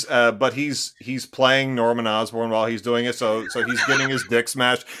 And he's playing Norman Osborn while he's doing it. So he's getting his dick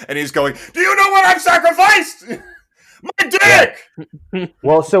smashed, and he's going, "Do you know what I've sacrificed? My dick!" Yeah.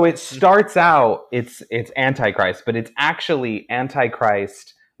 Well, so it starts out it's Antichrist, but it's actually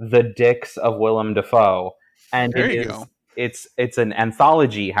Antichrist, the dicks of Willem Dafoe, and it's an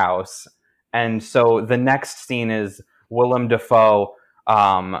anthology house, and so the next scene is Willem Dafoe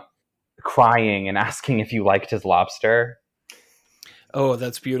crying and asking if you liked his lobster. Oh,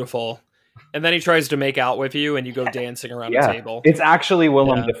 that's beautiful. And then he tries to make out with you, and you go dancing around a table. It's actually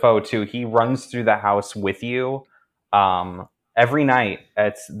Willem Dafoe, too. He runs through the house with you every night.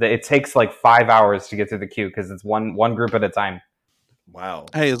 It takes like 5 hours to get through the queue because it's one group at a time. Wow.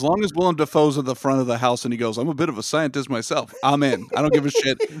 Hey, as long as Willem Dafoe's at the front of the house and he goes, "I'm a bit of a scientist myself," I'm in. I don't give a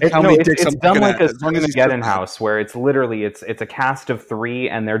shit how many dicks I'm done like a Armageddon house, where it's literally it's a cast of 3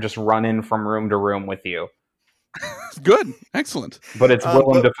 and they're just running from room to room with you. Good, excellent. But it's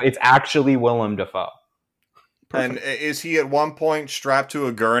it's actually Willem Dafoe. Perfect. And is he at one point strapped to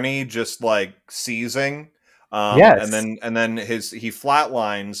a gurney, just like seizing? Yes. And then he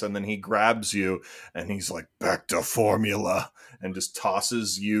flatlines, and then he grabs you, and he's like, back to formula, and just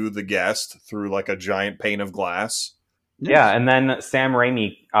tosses you, the guest, through like a giant pane of glass. Yeah, and then Sam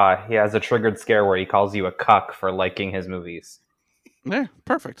Raimi, he has a triggered scare where he calls you a cuck for liking his movies. Yeah,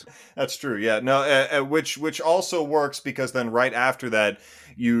 perfect. That's true. Yeah, no, which also works because then right after that,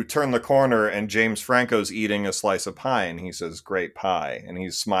 you turn the corner and James Franco's eating a slice of pie, and he says, "Great pie," and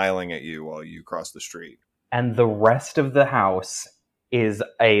he's smiling at you while you cross the street. And the rest of the house is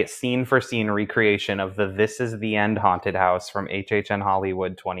a scene-for-scene recreation of the This Is the End haunted house from HHN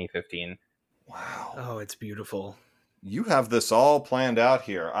Hollywood 2015. Wow. Oh, it's beautiful. You have this all planned out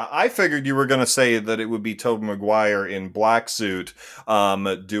here. I figured you were going to say that it would be Tobey Maguire in black suit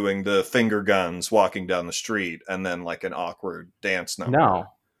doing the finger guns walking down the street and then like an awkward dance number.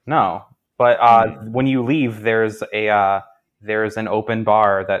 No. But when you leave, there's an open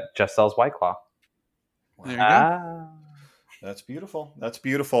bar that just sells White Claw. There you go. That's beautiful. That's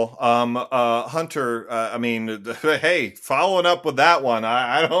beautiful. Hunter, I mean, hey, following up with that one,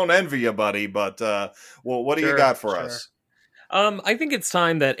 I don't envy you, buddy, but what do you got for us? I think it's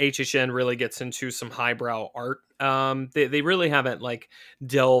time that HHN really gets into some highbrow art. They really haven't like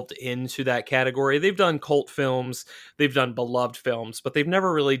delved into that category. They've done cult films, they've done beloved films, but they've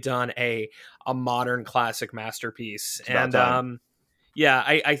never really done a modern classic masterpiece. And yeah,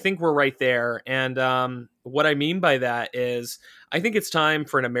 I think we're right there. And what I mean by that is I think it's time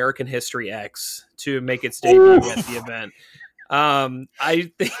for an American History X to make its debut at the event.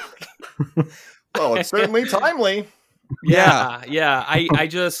 I think... Well, it's certainly timely. Yeah. I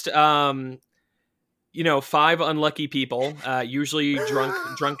just... 5 unlucky people, usually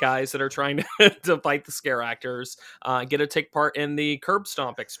drunk guys that are trying to fight the scare actors, get to take part in the curb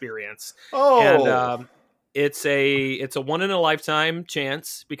stomp experience. Oh, and it's a one in a lifetime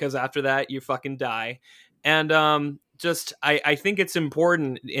chance because after that you fucking die. And I think it's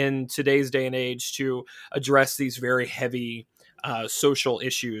important in today's day and age to address these very heavy social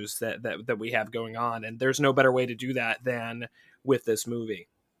issues that we have going on, and there's no better way to do that than with this movie.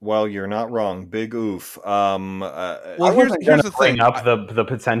 Well, you're not wrong. Big oof. Well, here's the thing. Up the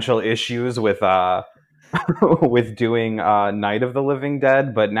potential issues with with doing Night of the Living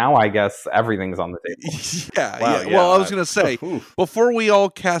Dead, but now I guess everything's on the table. Yeah. Well, I was going to say, before we all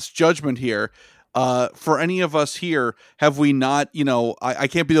cast judgment here, for any of us here, have we not, I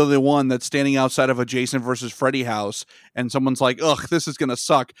can't be the only one that's standing outside of a Jason versus Freddy house and someone's like, ugh, this is going to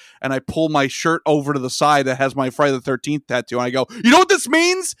suck. And I pull my shirt over to the side that has my Friday the 13th tattoo. And I go, you know what this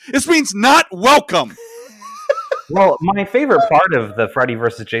means? This means not welcome. Well, my favorite part of the Freddy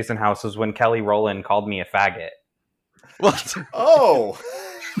versus Jason house was when Kelly Rowland called me a faggot. What? Oh.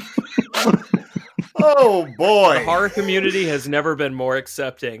 Oh, boy. The horror community has never been more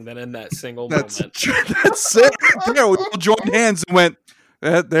accepting than in that single moment. That's it. Yeah, we all joined hands and went,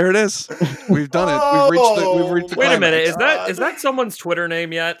 there it is. We've done it. We've reached the Wait climax. a minute. Is that someone's Twitter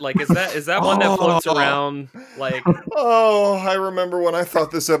name yet? Like, is that one that floats around? Like, oh, I remember when I thought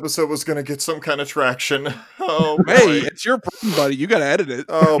this episode was going to get some kind of traction. Oh, boy. Hey, it's your problem, buddy. You got to edit it.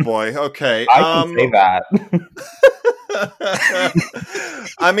 Oh, boy. Okay. I can say that.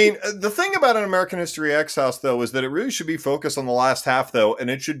 I mean, the thing about an American History X house, though, is that it really should be focused on the last half, though, and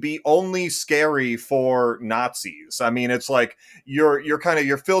it should be only scary for Nazis. I mean, it's like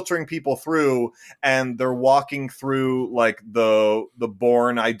you're filtering people through, and they're walking through like the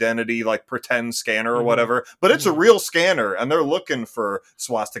Bourne Identity like pretend scanner or whatever, but it's a real scanner, and they're looking for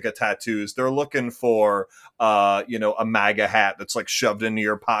swastika tattoos. They're looking for a MAGA hat that's like shoved into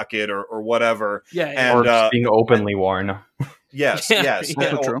your pocket or whatever. Yeah, and or just being openly worn. Yes, yes,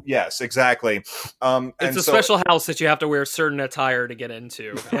 exactly. It's a special house that you have to wear certain attire to get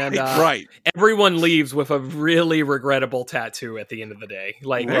into, and right. Everyone leaves with a really regrettable tattoo at the end of the day.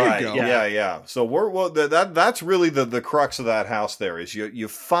 Like, right, yeah. So that's really the crux of that house. There is you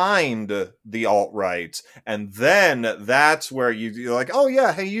find the alt-right, and then that's where you're like, oh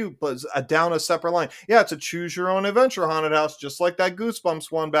yeah, hey you, down a separate line. Yeah, it's a choose your own adventure haunted house, just like that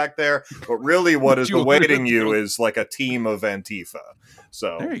Goosebumps one back there. But really, what is awaiting you is like a team of Antifa.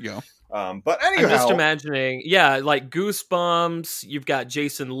 So there you go. But anyhow, I'm just imagining, like Goosebumps. You've got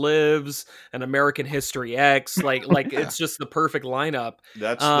Jason Lives and American History X. Like it's just the perfect lineup.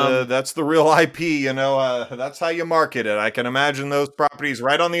 That's the real IP. That's how you market it. I can imagine those properties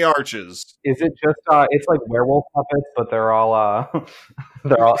right on the arches. Is it just? It's like werewolf puppets, but they're all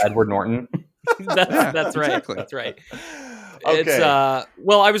Edward Norton. That's right. Exactly. That's right. Okay. It's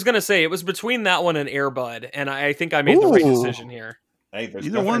I was gonna say it was between that one and Air Bud, and I think I made the right decision here. Hey, there's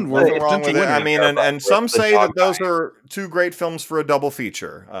either one. Nothing wrong with it. I mean, and some say that those are two great films for a double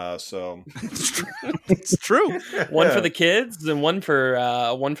feature. So it's true. One for the kids and one for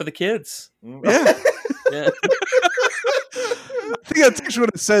the kids. Yeah. Yeah. I think that's actually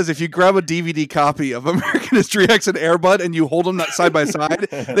what it says. If you grab a DVD copy of American History X and Air Bud and you hold them side by side,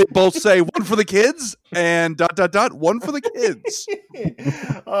 they both say one for the kids and ... one for the kids.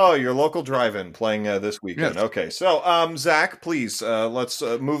 Oh, your local drive-in playing this weekend. Yes. Okay, so Zach, please let's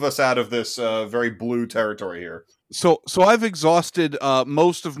move us out of this very blue territory here. So I've exhausted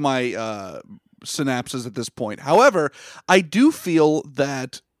most of my synapses at this point. However, I do feel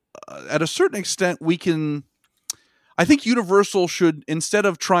that at a certain extent I think Universal should, instead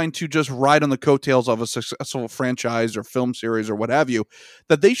of trying to just ride on the coattails of a successful franchise or film series or what have you,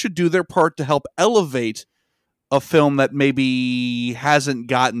 that they should do their part to help elevate a film that maybe hasn't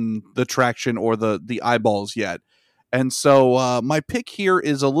gotten the traction or the eyeballs yet. And so my pick here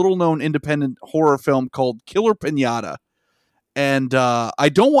is a little-known independent horror film called Killer Pinata. And I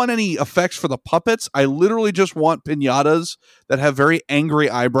don't want any effects for the puppets. I literally just want pinatas that have very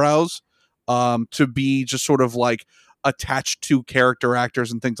angry eyebrows to be just sort of like attached to character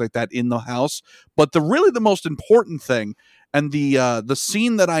actors and things like that in the house. But the most important thing, and the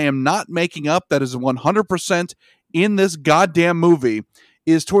scene that I am not making up, that is 100% in this goddamn movie,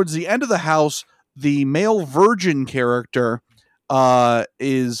 is towards the end of the house. The male virgin character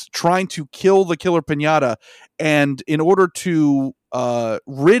is trying to kill the killer pinata, and in order to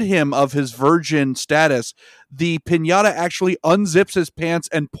rid him of his virgin status, the pinata actually unzips his pants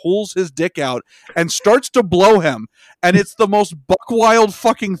and pulls his dick out and starts to blow him. And it's the most buck wild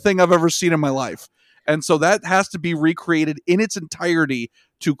fucking thing I've ever seen in my life. And so that has to be recreated in its entirety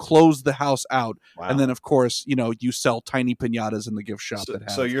to close the house out. Wow. And then, of course, you sell tiny pinatas in the gift shop.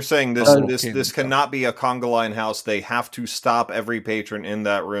 So you're saying this cannot be a conga line house. They have to stop every patron in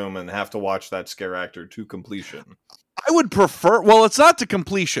that room and have to watch that scare actor to completion. I would prefer, well, it's not to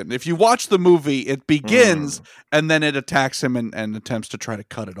completion. If you watch the movie, it begins and then it attacks him and attempts to try to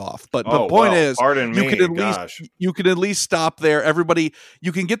cut it off. But the point is, you can at least stop there. Everybody,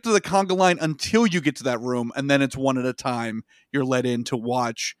 you can get to the conga line until you get to that room, and then it's one at a time. You're let in to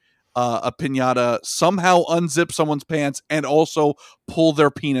watch a pinata somehow unzip someone's pants and also pull their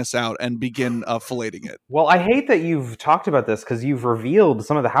penis out and begin filleting it. Well, I hate that you've talked about this because you've revealed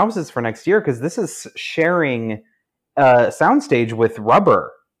some of the houses for next year, because this is sharing soundstage with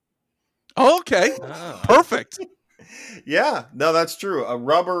Rubber. Oh, okay. Perfect. Yeah, no, that's true.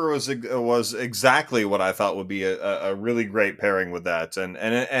 Rubber was exactly what I thought would be a really great pairing with that,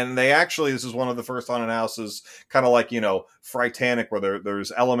 and they actually, this is one of the first haunted houses, kind of like Frightanic, where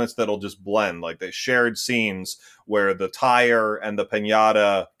there's elements that'll just blend, like they shared scenes where the tire and the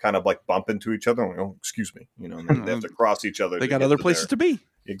pinata kind of like bump into each other. And, excuse me, and they have to cross each other. They got other places to be.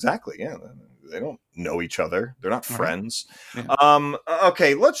 Exactly. Yeah. They don't know each other. They're not friends. Yeah.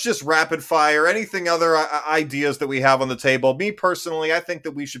 Okay, let's just rapid fire. Anything other ideas that we have on the table? Me personally, I think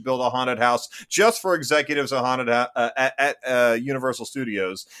that we should build a haunted house just for executives of haunted at Universal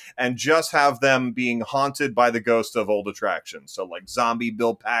Studios, and just have them being haunted by the ghost of old attractions. So like zombie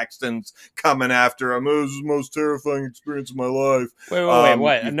Bill Paxton's coming after him. This is the most terrifying experience of my life. Wait,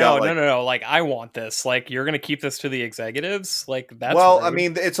 what? No. Like, I want this. Like, you're going to keep this to the executives? Like, that's well, rude. I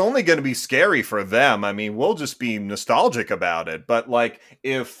mean, it's only going to be scary for them. I mean, we'll just be nostalgic about it. But like,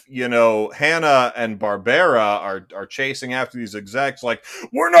 if Hanna and Barbera are chasing after these execs, like,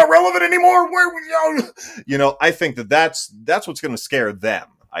 we're not relevant anymore. I think that's what's going to scare them.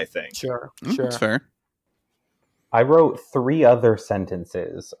 I think. Sure. That's fair. I wrote 3 other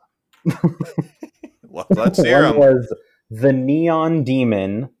sentences. Let's hear them. One was the neon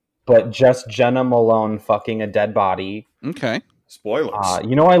demon, but just Jenna Malone fucking a dead body. Okay. Spoilers. I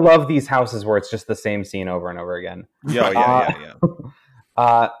love these houses where it's just the same scene over and over again. Yeah.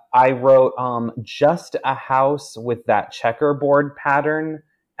 I wrote just a house with that checkerboard pattern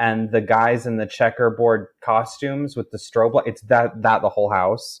and the guys in the checkerboard costumes with the strobe light. It's that the whole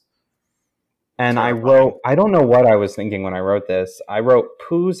house. And I wrote, I don't know what I was thinking when I wrote this. I wrote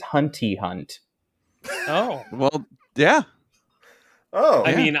Pooh's Hunty Hunt. Oh. Well, yeah. Oh.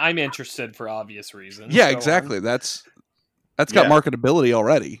 I mean, I'm interested for obvious reasons. Yeah, exactly. That's got marketability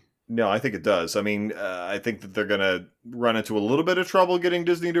already. No, I think it does. I mean, I think that they're going to run into a little bit of trouble getting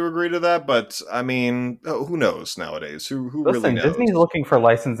Disney to agree to that. But, I mean, who knows nowadays? Who really knows? Disney's looking for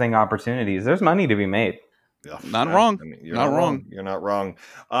licensing opportunities. There's money to be made. Not wrong. I mean, you're not wrong. You're not wrong.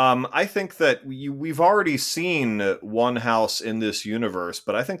 I think that we've already seen one house in this universe,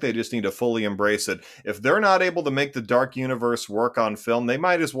 but I think they just need to fully embrace it. If they're not able to make the Dark Universe work on film, they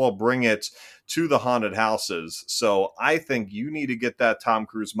might as well bring it to the haunted houses. So I think you need to get that Tom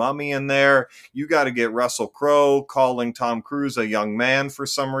Cruise mummy in there. You got to get Russell Crowe calling Tom Cruise a young man for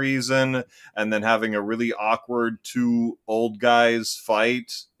some reason, and then having a really awkward two old guys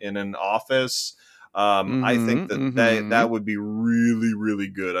fight in an office. I think that would be really, really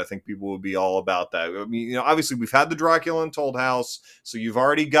good. I think people would be all about that. I mean, obviously we've had the Dracula Untold house, so you've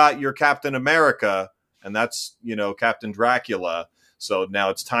already got your Captain America, and that's, Captain Dracula. So now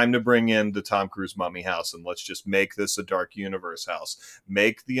it's time to bring in the Tom Cruise mummy house, and let's just make this a Dark Universe house.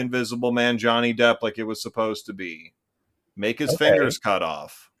 Make the Invisible Man Johnny Depp like it was supposed to be. Make his fingers cut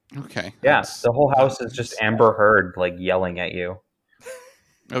off. Okay. Yeah, the whole house is just Amber Heard, yelling at you.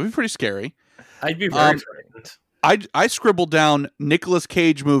 That'd be pretty scary. I'd be very frightened. I scribbled down Nicolas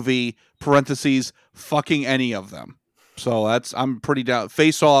Cage movie, parentheses, fucking any of them. So I'm pretty down.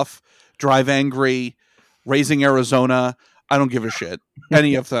 Face Off, Drive Angry, Raising Arizona. I don't give a shit.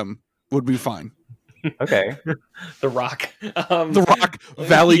 Any of them would be fine. Okay. The Rock. The Rock,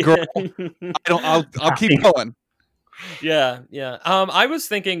 Valley Girl. I'll keep going. Yeah. I was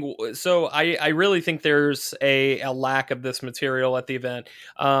thinking, so I really think there's a lack of this material at the event.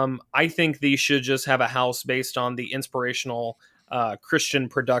 I think they should just have a house based on the inspirational Christian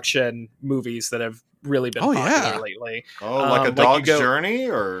production movies that have really been popular lately. Oh, like A Dog's Journey,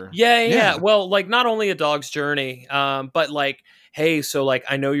 or yeah. Well, not only A Dog's Journey, but hey, so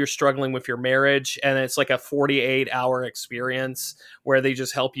I know you're struggling with your marriage, and it's a 48-hour experience where they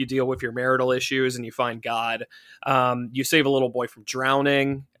just help you deal with your marital issues and you find God. You save a little boy from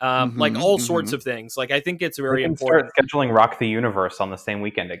drowning, all sorts of things. I think it's very important. Start scheduling Rock the Universe on the same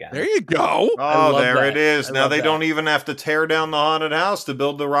weekend again. There you go. Oh, there it is. Now they don't even have to tear down the haunted house to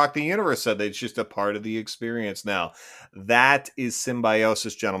build the Rock the Universe set. It's just a part of the experience now. That is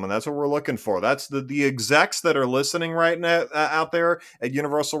symbiosis, gentlemen. That's what we're looking for. That's the execs that are listening right now out there at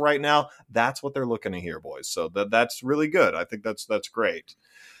Universal right now. That's what they're looking to hear, boys. So that's really good. I think that's great.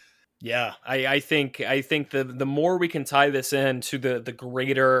 Yeah, I think the more we can tie this in to the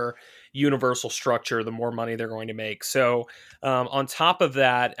greater Universal structure, the more money they're going to make. So on top of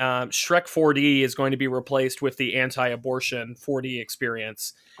that, Shrek 4D is going to be replaced with the anti-abortion 4D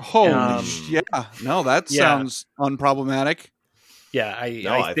experience. Holy yeah. No, that sounds unproblematic. Yeah,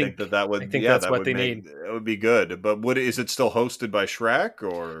 I think that would. I think that's what they need. It would be good. But is it still hosted by Shrek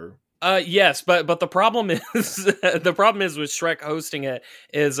or? Yes, but the problem is with Shrek hosting it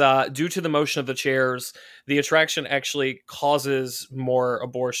is due to the motion of the chairs, the attraction actually causes more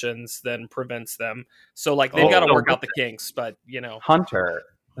abortions than prevents them. So they've got to work out the kinks, but Hunter,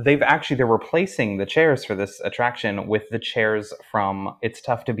 they're replacing the chairs for this attraction with the chairs from It's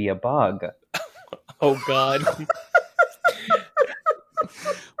Tough to Be a Bug. Oh God.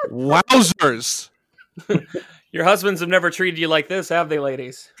 Wowzers. Your husbands have never treated you like this, have they,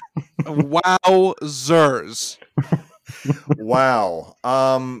 ladies? Wowzers. Wow.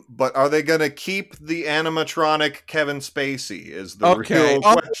 But are they going to keep the animatronic Kevin Spacey? Is the real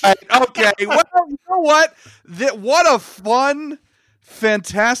question. Okay. Well, you know what? What a fun,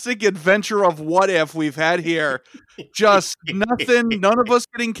 fantastic adventure of what if we've had here. Just nothing, none of us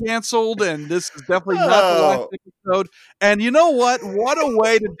getting canceled, and this is definitely not the last episode. And you know what? What a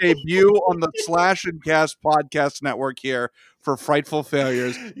way to debut on the Slash and Cast podcast network here for Frightful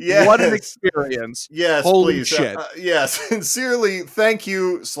Failures. Yes. What an experience. Yes, holy please. shit. Yes, sincerely, thank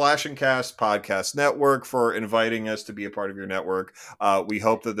you, Slash and Cast Podcast Network, for inviting us to be a part of your network. We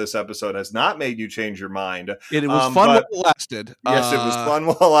hope that this episode has not made you change your mind. It was fun while it lasted. Yes, it was fun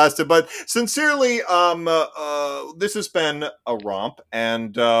while it lasted. But sincerely, this has been a romp.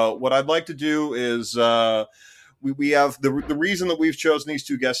 And what I'd like to do is... We have the reason that we've chosen these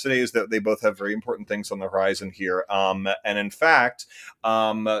two guests today is that they both have very important things on the horizon here. And in fact,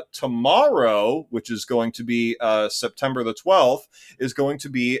 tomorrow, which is going to be September the 12th, is going to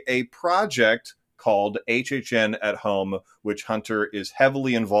be a project called HHN at Home, which Hunter is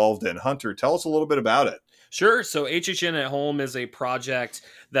heavily involved in. Hunter, tell us a little bit about it. Sure. So HHN at Home is a project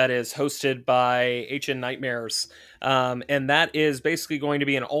that is hosted by HN Nightmares. And that is basically going to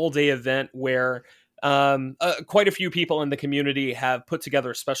be an all-day event where quite a few people in the community have put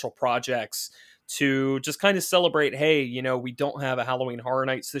together special projects to just kind of celebrate, hey, we don't have a Halloween Horror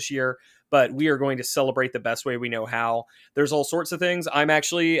Nights this year, but we are going to celebrate the best way we know how. There's all sorts of things. I'm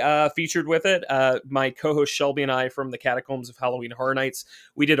actually featured with it. My co-host Shelby and I from the Catacombs of Halloween Horror Nights,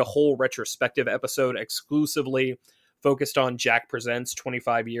 we did a whole retrospective episode exclusively focused on Jack Presents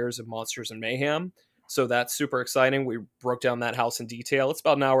 25 Years of Monsters and Mayhem. So that's super exciting. We broke down that house in detail. It's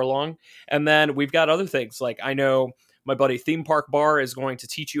about an hour long. And then we've got other things. Like I know my buddy Theme Park Bar is going to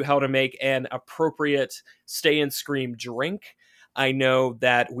teach you how to make an appropriate Stay and Scream drink. I know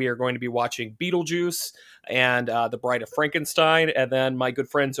that we are going to be watching Beetlejuice and The Bride of Frankenstein. And then my good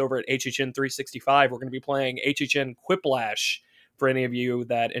friends over at HHN 365, we're going to be playing HHN Quiplash for any of you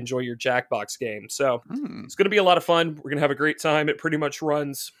that enjoy your Jackbox game. So it's going to be a lot of fun. We're going to have a great time. It pretty much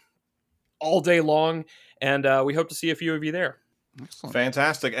runs all day long, and we hope to see a few of you there. Excellent.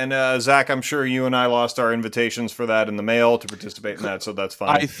 Fantastic. And Zach, I'm sure you and I lost our invitations for that in the mail to participate in that, so that's fine.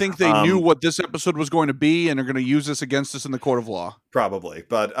 I think they knew what this episode was going to be, and are going to use this against us in the court of law. Probably.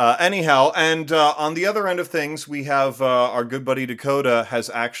 But anyhow, and on the other end of things, we have our good buddy Dakota has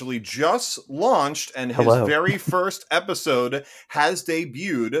actually just launched, and his very first episode has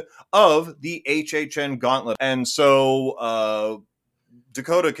debuted of the HHN Gauntlet. And so,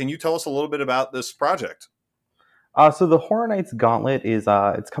 Dakota, can you tell us a little bit about this project? So the Horror Nights Gauntlet is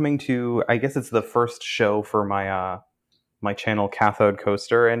it's coming to, I guess it's the first show for my my channel Cathode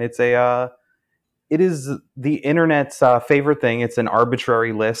Coaster, and it is the internet's favorite thing. It's an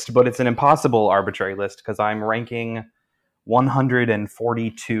arbitrary list, but it's an impossible arbitrary list because I'm ranking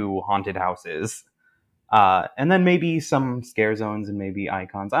 142 haunted houses, and then maybe some scare zones and maybe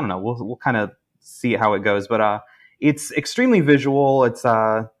icons. I don't know. We'll kind of see how it goes, but it's extremely visual. It's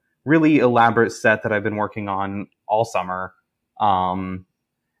a really elaborate set that I've been working on all summer. And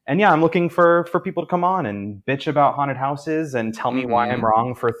yeah, I'm looking for people to come on and bitch about haunted houses and tell me why I'm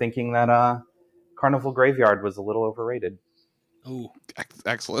wrong for thinking that Carnival Graveyard was a little overrated. Ooh,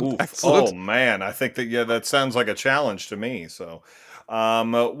 excellent. Excellent. Oh man, I think that sounds like a challenge to me. So,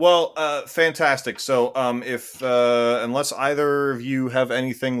 fantastic. So, if unless either of you have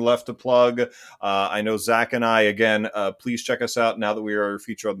anything left to plug, I know Zach and I, again, please check us out now that we are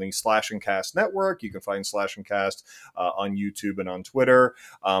featured on the Slash and Cast network. You can find Slash and Cast on YouTube and on Twitter,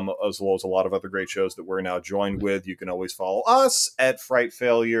 as well as a lot of other great shows that we're now joined with. You can always follow us at Fright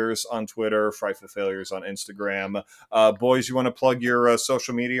Failures on Twitter, Frightful Failures on Instagram. Boys, you want to plug your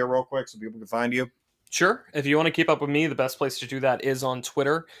social media real quick so people can find you? Sure. If you want to keep up with me, the best place to do that is on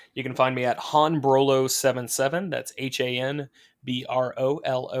Twitter. You can find me at HanBrolo77. That's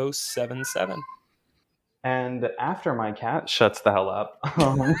HANBROLO77. And after my cat shuts the hell up.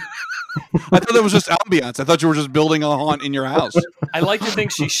 I thought that was just ambiance. I thought you were just building a haunt in your house. I like to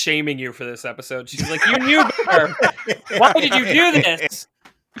think she's shaming you for this episode. She's like, you knew better. Why did you do this?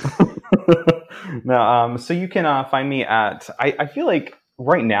 No, so you can find me at, I feel like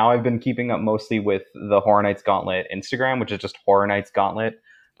right now I've been keeping up mostly with the Horror Nights Gauntlet Instagram, which is just Horror Nights Gauntlet.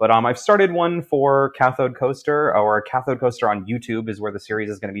 But I've started one for Cathode Coaster, or Cathode Coaster on YouTube is where the series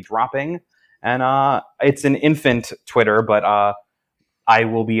is going to be dropping. And it's an infant Twitter, but I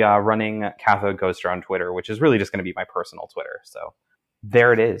will be running Cathode Coaster on Twitter, which is really just going to be my personal Twitter. So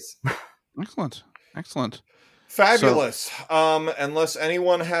there it is. Excellent. Excellent. Fabulous. Unless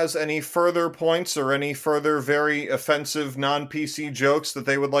anyone has any further points or any further very offensive non-PC jokes that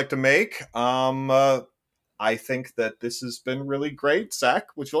they would like to make, I think that this has been really great. Zach,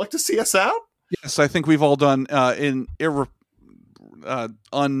 would you like to see us out? Yes, I think we've all done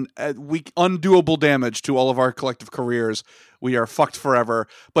undoable damage to all of our collective careers. We are fucked forever.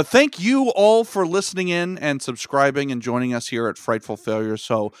 But thank you all for listening in and subscribing and joining us here at Frightful Failures.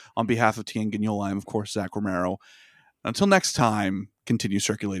 So on behalf of Tian Guignol, I'm, of course, Zach Romero. Until next time, continue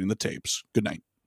circulating the tapes. Good night.